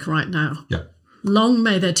break right now. Yeah. Long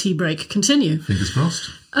may their tea break continue. Fingers crossed.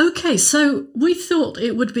 Okay, so we thought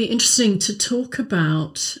it would be interesting to talk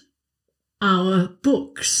about our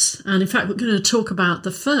books. And in fact, we're going to talk about the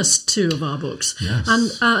first 2 of our books. Yes. And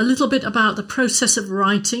a little bit about the process of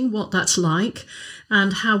writing, what that's like,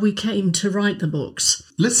 and how we came to write the books.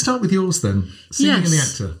 Let's start with yours then. Singing in the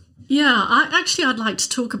Actor. Yeah, I'd like to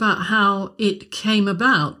talk about how it came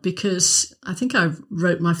about, because I think I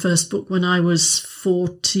wrote my first book when I was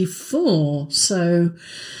 44. So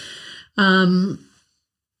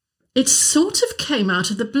it sort of came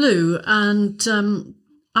out of the blue, and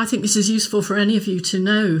I think this is useful for any of you to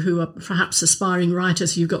know who are perhaps aspiring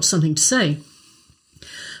writers. You've got something to say.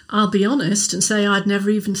 I'll be honest and say I'd never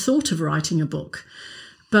even thought of writing a book.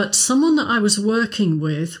 But someone that I was working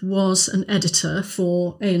with was an editor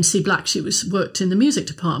for A&C Black. She worked in the music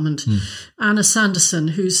department. Anna Sanderson,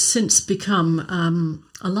 who's since become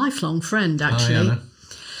a lifelong friend, actually. Hi, Anna.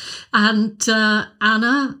 And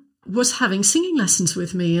Anna was having singing lessons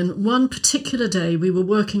with me. And one particular day we were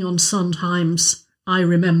working on Sondheim's I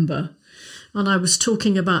Remember. And I was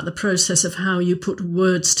talking about the process of how you put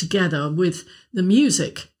words together with the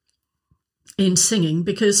music in singing,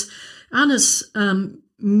 because Anna's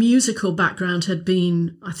musical background had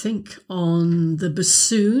been, I think, on the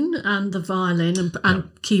bassoon and the violin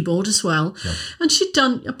and keyboard as well. Yeah. And she'd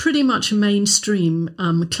done a pretty much mainstream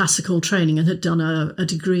classical training and had done a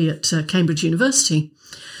degree at Cambridge University.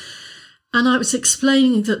 And I was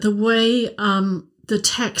explaining that the way the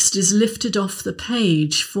text is lifted off the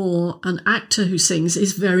page for an actor who sings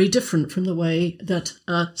is very different from the way that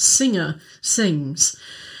a singer sings.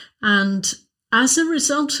 And as a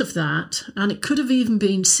result of that, and it could have even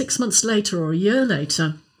been 6 months later or a year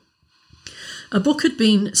later, a book had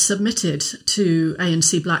been submitted to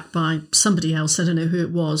A&C Black by somebody else, I don't know who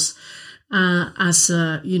it was, as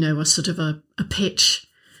a sort of a pitch.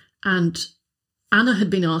 And Anna had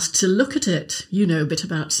been asked to look at it, a bit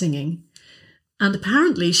about singing. And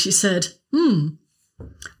apparently she said,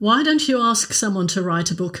 why don't you ask someone to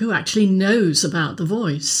write a book who actually knows about the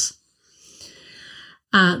voice?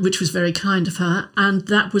 Which was very kind of her, and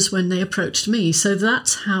that was when they approached me. So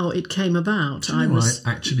that's how it came about. I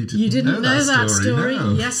actually didn't. You didn't know that story?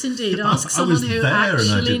 No. Yes, indeed. Ask someone who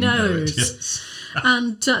actually knows. Yes.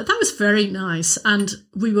 And that was very nice. And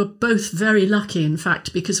we were both very lucky, in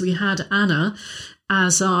fact, because we had Anna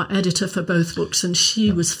as our editor for both books, and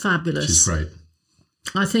she was fabulous. She's great.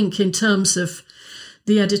 I think in terms of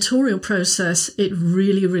the editorial process, it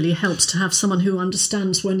really, really helps to have someone who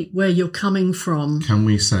understands where you're coming from. Can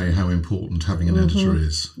we say how important having an editor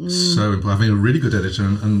is? So important. Having a really good editor.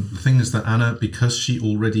 And the thing is that Anna, because she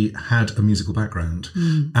already had a musical background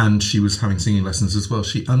and she was having singing lessons as well,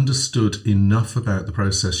 she understood enough about the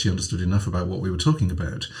process, she understood enough about what we were talking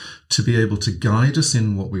about to be able to guide us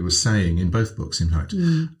in what we were saying, in both books, in fact,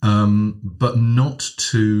 but not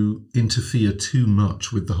to interfere too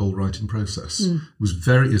much with the whole writing process.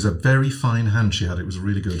 It was a very fine hand she had. It was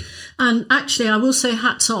really good. And actually, I will say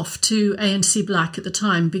hats off to A&C Black at the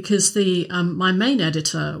time, because my main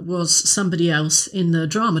editor was somebody else in the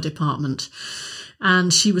drama department,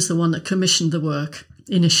 and she was the one that commissioned the work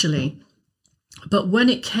initially. But when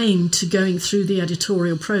it came to going through the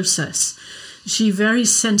editorial process, she very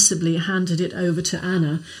sensibly handed it over to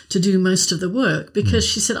Anna to do most of the work, because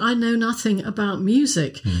she said, I know nothing about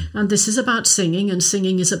music, and this is about singing, and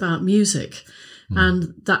singing is about music.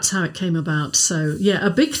 And that's how it came about. So, yeah, a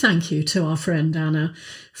big thank you to our friend Anna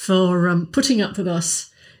for putting up with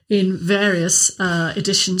us in various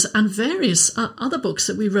editions and various other books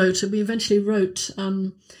that we wrote. And we eventually wrote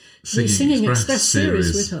the Singing Express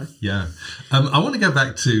series with her. Yeah. I want to go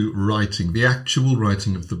back to writing, the actual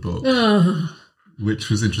writing of the book, which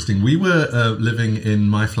was interesting. We were living in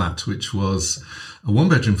my flat, which was a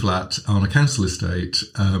one-bedroom flat on a council estate,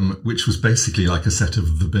 which was basically like a set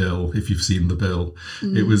of The Bill, if you've seen The Bill.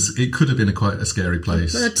 It could have been quite a scary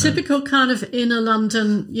place. A typical kind of inner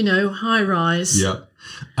London, high-rise. Yeah.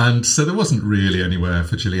 And so there wasn't really anywhere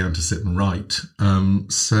for Gillian to sit and write.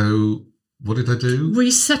 So what did I do?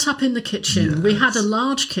 We set up in the kitchen. Yes. We had a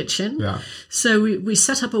large kitchen. Yeah. So we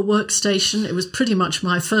set up a workstation. It was pretty much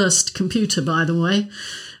my first computer, by the way.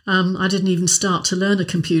 I didn't even start to learn a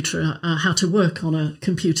computer, how to work on a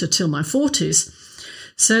computer till my 40s.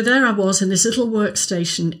 So there I was in this little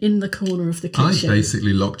workstation in the corner of the kitchen. I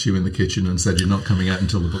basically locked you in the kitchen and said, you're not coming out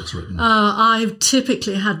until the book's written. I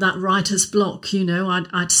typically had that writer's block,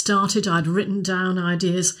 I'd written down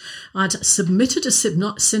ideas. I'd submitted a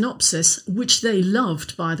synopsis, which they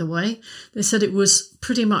loved, by the way. They said it was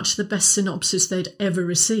pretty much the best synopsis they'd ever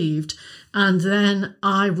received. And then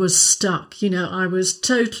I was stuck, I was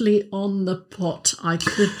totally on the pot. I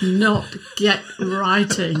could not get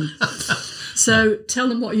writing. So tell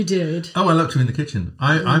them what you did. Oh, I locked you in the kitchen.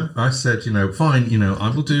 I said, fine, I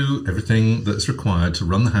will do everything that's required to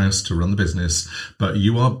run the house, to run the business, but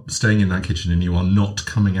you are staying in that kitchen and you are not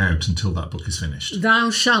coming out until that book is finished.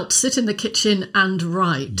 Thou shalt sit in the kitchen and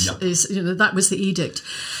write. Yep. That was the edict.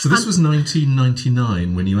 So this was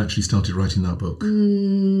 1999 when you actually started writing that book?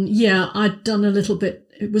 Yeah, I'd done a little bit.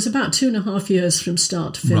 It was about 2.5 years from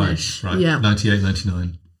start to finish. Right. Yeah. 98,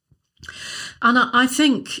 99. And I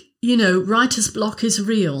think, writer's block is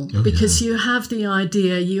real because you have the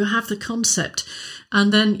idea, you have the concept,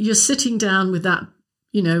 and then you're sitting down with that,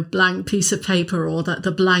 blank piece of paper or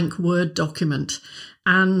the blank Word document,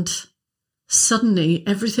 and suddenly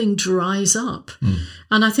everything dries up.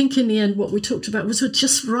 And I think in the end what we talked about was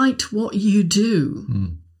just write what you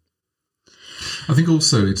do. I think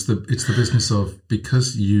also it's the business of,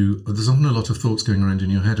 because there's often a lot of thoughts going around in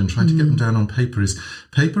your head, and trying to get them down on paper is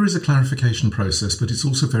a clarification process, but it's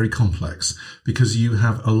also very complex because you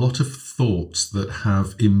have a lot of thoughts that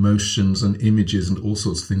have emotions and images and all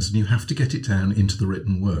sorts of things, and you have to get it down into the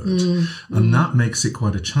written word. And that makes it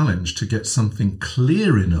quite a challenge to get something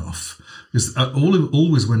clear enough. Because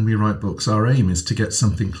always when we write books, our aim is to get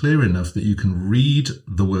something clear enough that you can read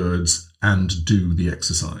the words and do the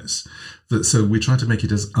exercise. So we try to make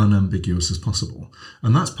it as unambiguous as possible.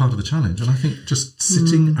 And that's part of the challenge. And I think just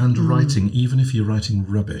sitting and writing, even if you're writing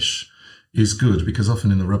rubbish, is good, because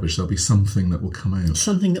often in the rubbish there'll be something that will come out.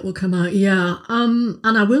 Something that will come out, yeah. And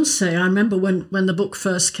I will say, I remember when the book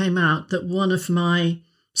first came out, that one of my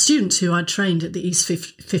students who I trained at the East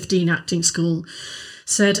 15 Acting School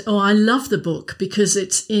said, I love the book because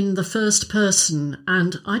it's in the first person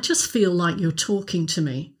and I just feel like you're talking to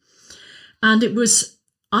me. And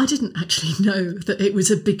I didn't actually know that it was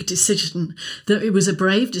a big decision, that it was a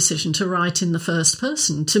brave decision to write in the first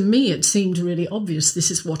person. To me, it seemed really obvious. This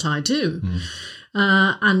is what I do.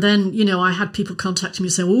 And then, I had people contacting me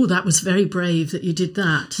and say, that was very brave that you did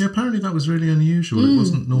that. Yeah, apparently that was really unusual. It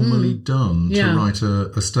wasn't normally done to write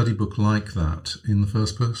a study book like that in the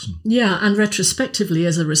first person. Yeah, and retrospectively,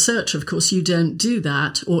 as a researcher, of course, you don't do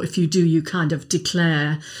that. Or if you do, you kind of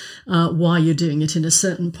declare why you're doing it in a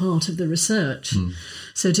certain part of the research.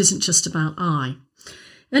 So it isn't just about I.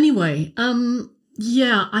 Anyway,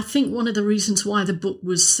 I think one of the reasons why the book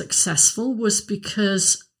was successful was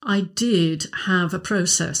because I did have a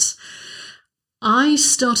process. I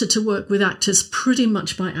started to work with actors pretty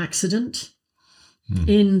much by accident.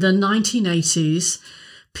 In the 1980s,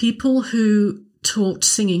 people who taught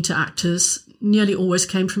singing to actors nearly always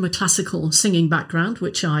came from a classical singing background,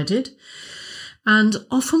 which I did. And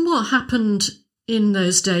often what happened in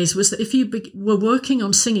those days was that if you were working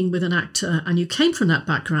on singing with an actor and you came from that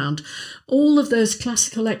background, all of those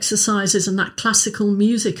classical exercises and that classical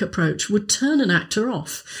music approach would turn an actor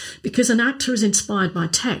off, because an actor is inspired by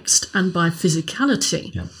text and by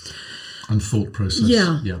physicality. Yeah. And thought process.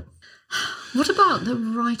 Yeah. What about the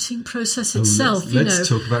writing process itself? Let's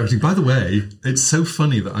talk about everything. By the way, it's so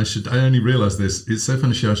funny that I only realised this. It's so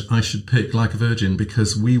funny I should pick Like a Virgin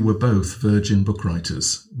because we were both virgin book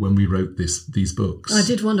writers when we wrote these books. I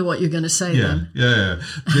did wonder what you were going to say then. Yeah.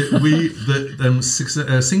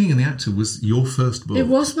 Singing and the Actor was your first book. It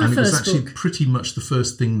was my first book. And it was actually book. pretty much the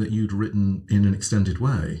first thing that you'd written in an extended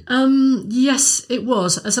way. Yes, it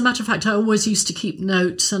was. As a matter of fact, I always used to keep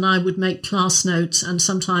notes, and I would make class notes and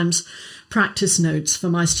sometimes practice notes for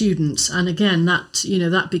my students. And again,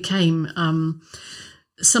 that became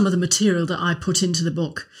some of the material that I put into the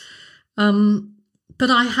book. But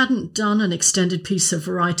I hadn't done an extended piece of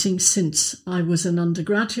writing since I was an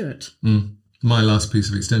undergraduate. My last piece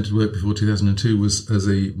of extended work before 2002 was as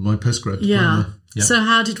my postgrad diploma. Yeah. So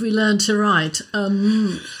how did we learn to write?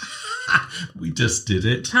 We just did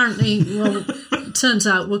it. Apparently, well, it turns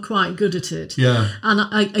out we're quite good at it. Yeah. And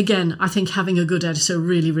I think having a good editor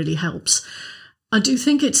really, really helps. I do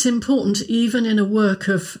think it's important, even in a work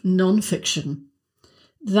of non-fiction,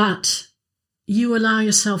 that you allow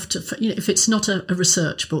yourself to, if it's not a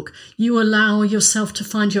research book, you allow yourself to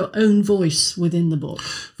find your own voice within the book.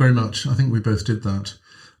 Very much. I think we both did that.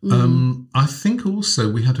 I think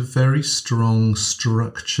also we had a very strong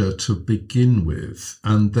structure to begin with,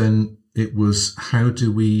 and then it was how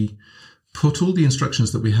do we put all the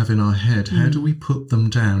instructions that we have in our head, how do we put them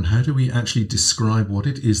down? How do we actually describe what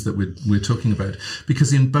it is that we're talking about?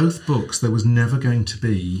 Because in both books, there was never going to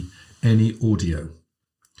be any audio.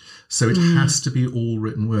 So it has to be all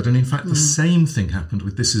written word. And in fact, the same thing happened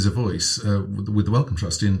with This Is a Voice, with the Wellcome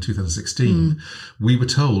Trust in 2016. We were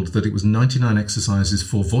told that it was 99 exercises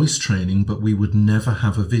for voice training, but we would never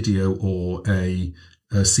have a video or a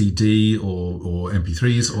CD or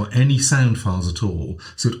MP3s or any sound files at all.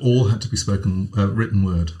 So it all had to be written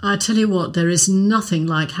word. I tell you what, there is nothing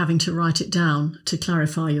like having to write it down to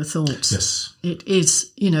clarify your thoughts. Yes. It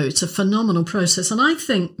is, it's a phenomenal process. And I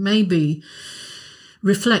think maybe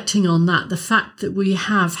reflecting on that, the fact that we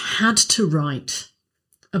have had to write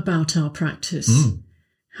about our practice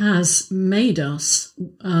has made us,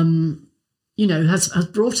 has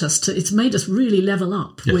brought us to, it's made us really level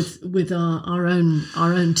up with our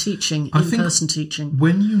own teaching, in-person teaching.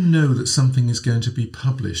 When you know that something is going to be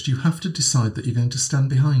published, you have to decide that you're going to stand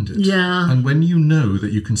behind it. Yeah. And when you know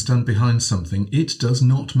that you can stand behind something, it does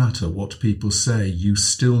not matter what people say. You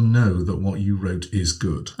still know that what you wrote is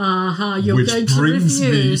good. You're going to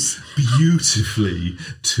reviews. Me beautifully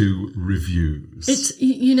to reviews. It's,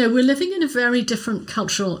 we're living in a very different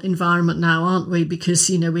cultural environment now, aren't we? Because,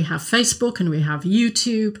 we have Facebook and we have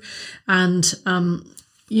YouTube, and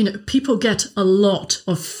people get a lot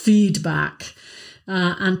of feedback,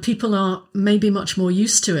 and people are maybe much more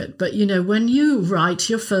used to it. But when you write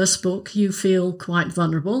your first book, you feel quite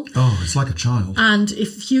vulnerable. Oh, it's like a child. And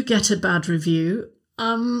if you get a bad review,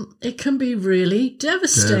 it can be really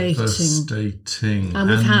devastating. And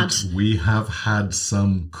we have had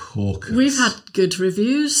some corkers. We've had good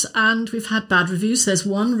reviews and we've had bad reviews. There's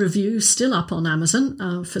one review still up on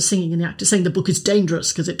Amazon for Singing and the Actor, saying the book is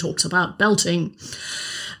dangerous because it talks about belting.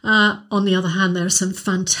 On the other hand, there are some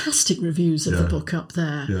fantastic reviews of the book up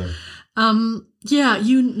there.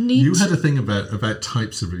 You had a thing about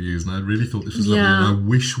types of reviews, and I really thought this was lovely, and I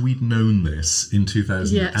wish we'd known this in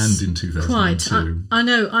 2000 and in 2002. Quite. I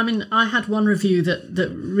know. I mean, I had one review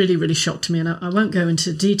that really, really shocked me, and I won't go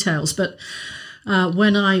into details, but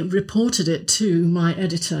when I reported it to my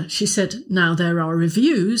editor, she said, now there are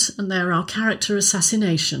reviews and there are character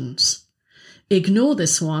assassinations. Ignore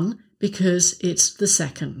this one because it's the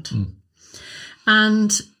second.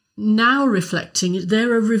 And now reflecting,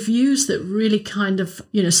 there are reviews that really kind of,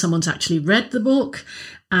 someone's actually read the book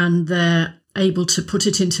and they're able to put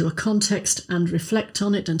it into a context and reflect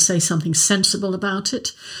on it and say something sensible about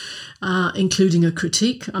it, including a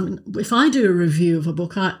critique. I mean, if I do a review of a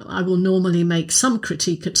book, I will normally make some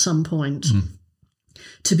critique at some point.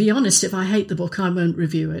 To be honest, if I hate the book, I won't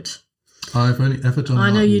review it. I've only ever done that.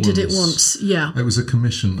 I know you did it once, yeah. It was a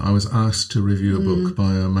commission. I was asked to review a book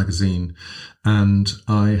by a magazine, and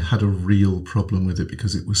I had a real problem with it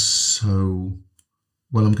because it was so,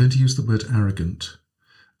 I'm going to use the word arrogant.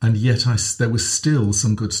 And yet there was still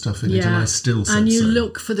some good stuff in it, and I still said so. And you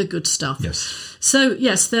look for the good stuff. Yes. So,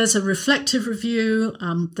 yes, there's a reflective review,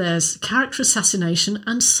 there's character assassination,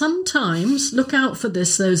 and sometimes, look out for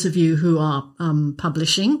this, those of you who are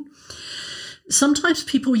publishing, sometimes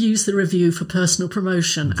people use the review for personal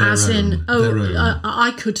promotion, I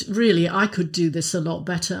could do this a lot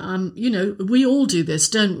better. We all do this,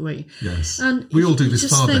 don't we? Yes. And we all do this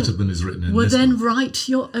far better than is written in this then book. Write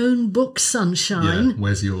your own book, sunshine. Yeah,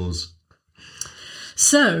 where's yours?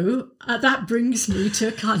 So that brings me to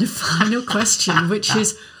a kind of final question, which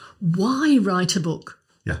is, why write a book?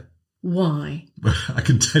 Yeah. Why? I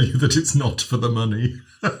can tell you that it's not for the money.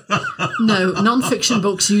 No, non-fiction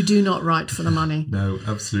books you do not write for the money. No,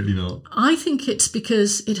 absolutely not. I think it's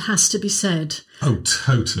because it has to be said. Oh,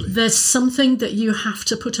 totally. There's something that you have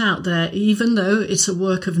to put out there, even though it's a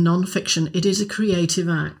work of non-fiction. It is a creative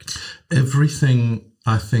act. Everything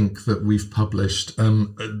I think that we've published,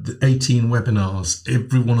 18 webinars,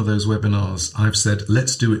 every one of those webinars, I've said,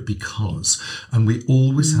 let's do it because. And we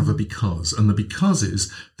always have a because. And the because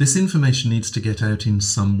is this information needs to get out in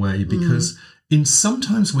some way, because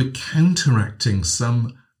sometimes we're counteracting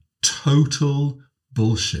some total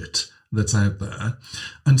bullshit that's out there.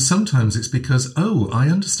 And sometimes it's because, I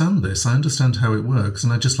understand this, I understand how it works,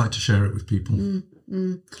 and I just like to share it with people.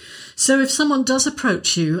 So if someone does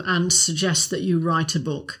approach you and suggest that you write a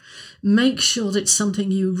book, make sure that it's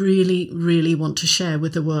something you really, really want to share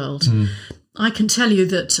with the world. I can tell you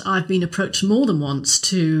that I've been approached more than once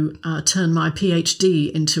to turn my PhD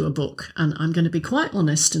into a book. And I'm going to be quite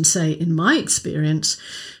honest and say, in my experience,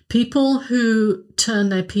 people who turn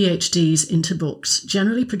their PhDs into books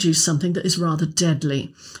generally produce something that is rather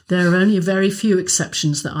deadly. There are only a very few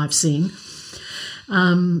exceptions that I've seen.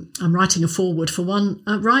 I'm writing a foreword for one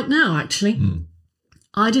right now, actually.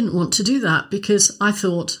 I didn't want to do that because I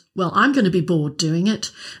thought, well, I'm going to be bored doing it,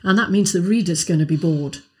 and that means the reader's going to be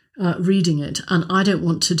bored reading it, and I don't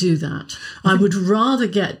want to do that. I would rather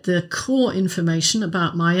get the core information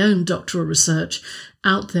about my own doctoral research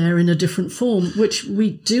out there in a different form, which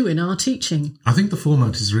we do in our teaching. I think the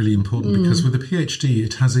format is really important because with a PhD,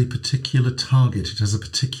 it has a particular target, it has a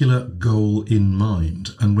particular goal in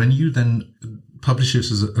mind, and when you then publish it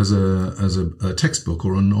as a textbook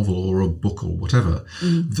or a novel or a book or whatever,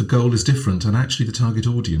 the goal is different, and actually the target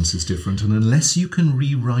audience is different. And unless you can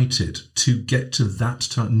rewrite it to get to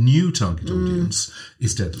that new target audience,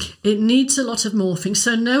 is deadly. It needs a lot of morphing.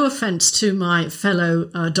 So no offence to my fellow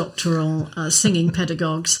doctoral singing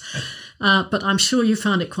pedagogues, but I'm sure you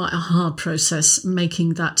found it quite a hard process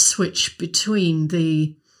making that switch between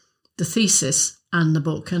the thesis and the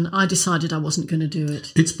book, and I decided I wasn't going to do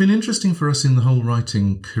it. It's been interesting for us in the whole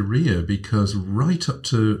writing career because right up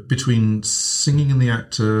to between Singing and the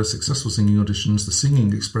Actor, Successful Singing Auditions, the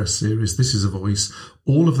Singing Express series, This Is a Voice,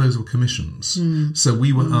 all of those were commissions. So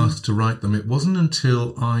we were asked to write them. It wasn't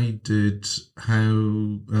until I did How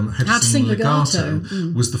to Sing Legato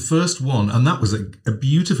was the first one, and that was a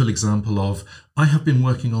beautiful example of I have been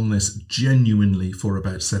working on this genuinely for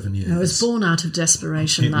about 7 years. It was born out of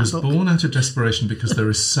desperation, It was born out of desperation because there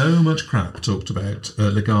is so much crap talked about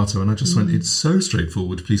legato, and I just went, it's so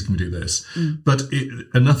straightforward, please can we do this? But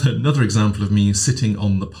another example of me sitting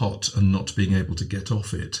on the pot and not being able to get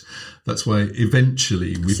off it. That's why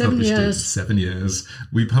eventually we published it. 7 years.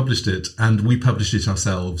 We published it, and we published it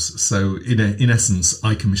ourselves. So in essence,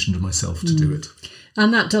 I commissioned myself to do it.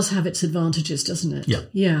 And that does have its advantages, doesn't it? Yeah.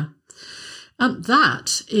 Yeah.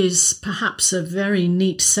 That is perhaps a very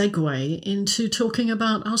neat segue into talking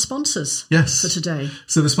about our sponsors for today.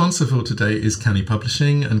 So the sponsor for today is Canny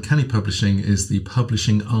Publishing, and Canny Publishing is the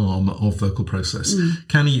publishing arm of Vocal Process.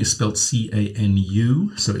 Canny is spelled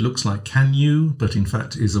C-A-N-U, so it looks like can you, but in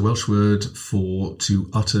fact is a Welsh word for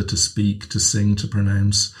to utter, to speak, to sing, to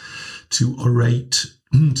pronounce, to orate,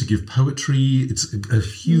 to give poetry. It's a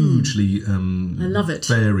hugely I love it.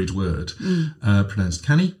 varied word, pronounced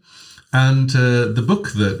Canny. And the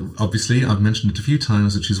book that, obviously, I've mentioned it a few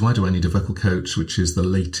times, which is Why Do I Need a Vocal Coach, which is the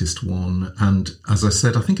latest one. And as I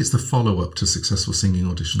said, I think it's the follow-up to Successful Singing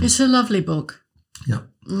Auditions. It's a lovely book. Yeah.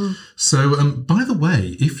 So, by the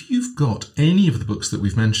way, if you've got any of the books that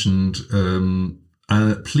we've mentioned,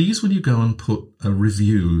 please will you go and put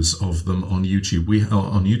reviews of them on YouTube? We are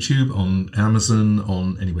on YouTube, on Amazon,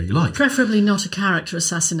 on anywhere you like. Preferably not a character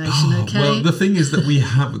assassination, okay? Well, the thing is that we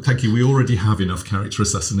have, thank you, we already have enough character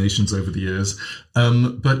assassinations over the years.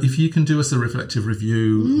 But if you can do us a reflective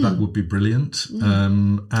review, that would be brilliant.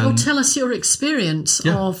 Or tell us your experience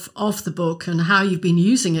of the book and how you've been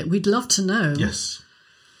using it. We'd love to know. Yes.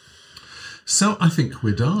 So I think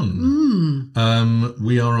we're done.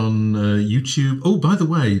 We are on YouTube. Oh, by the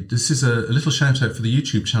way, this is a little shout out for the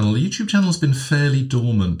YouTube channel. The YouTube channel has been fairly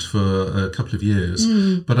dormant for a couple of years,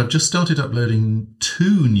 but I've just started uploading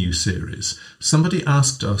 2 new series. Somebody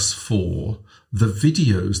asked us for the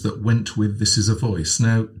videos that went with This Is a Voice.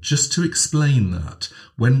 Now, just to explain that,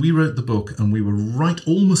 when we wrote the book and we were right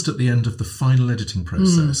almost at the end of the final editing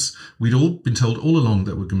process, we'd all been told all along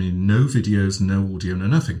that we're going to be no videos, no audio, no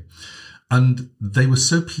nothing. And they were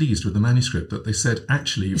so pleased with the manuscript that they said,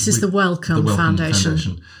 actually... This is the Wellcome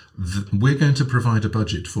Foundation. We're going to provide a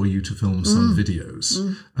budget for you to film some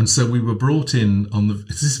videos. And so we were brought in on the...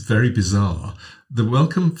 This is very bizarre. The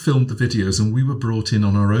Wellcome filmed the videos and we were brought in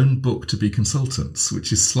on our own book to be consultants,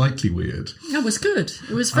 which is slightly weird. It was good.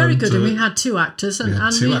 It was very good. And we had 2 actors and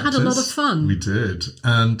we had a lot of fun. We did.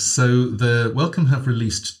 And so the Wellcome have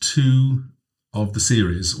released 2 of the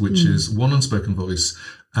series, which is one on spoken voice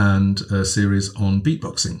and a series on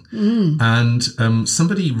beatboxing. And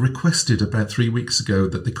somebody requested about 3 weeks ago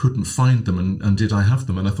that they couldn't find them and did I have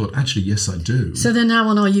them? And I thought, actually, yes, I do. So they're now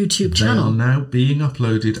on our YouTube channel. They are now being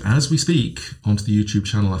uploaded as we speak onto the YouTube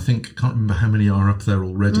channel. I can't remember how many are up there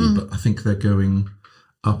already, but I think they're going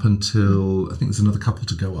up until, I think there's another couple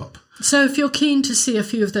to go up. So if you're keen to see a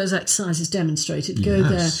few of those exercises demonstrated, go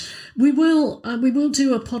there. We will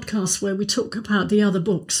do a podcast where we talk about the other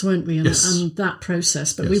books, won't we, and that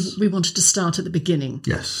process. But we wanted to start at the beginning.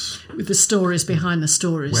 Yes. With the stories behind the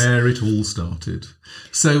stories. Where it all started.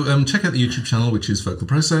 So check out the YouTube channel, which is Vocal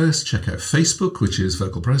Process. Check out Facebook, which is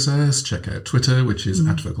Vocal Process. Check out Twitter, which is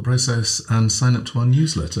 @VocalProcess. And sign up to our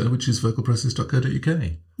newsletter, which is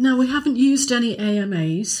vocalprocess.co.uk. Now, we haven't used any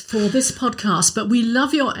AMAs for this podcast, but we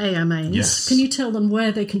love your AMAs. Yes. Can you tell them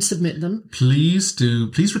where they can submit them? Please do.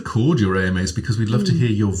 Please record your AMAs because we'd love to hear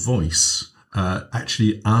your voice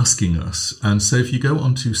actually asking us. And so if you go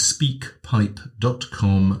onto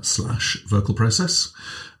speakpipe.com/vocalprocess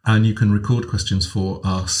and you can record questions for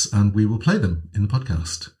us and we will play them in the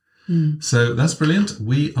podcast. So that's brilliant.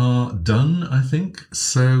 We are done, I think.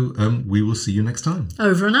 So we will see you next time.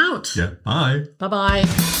 Over and out. Yeah. Bye. Bye-bye.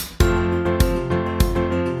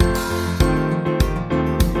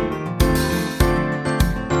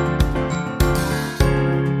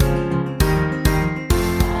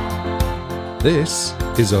 This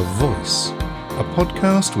is A Voice, a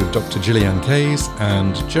podcast with Dr. Gillian Kayes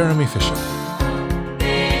and Jeremy Fisher.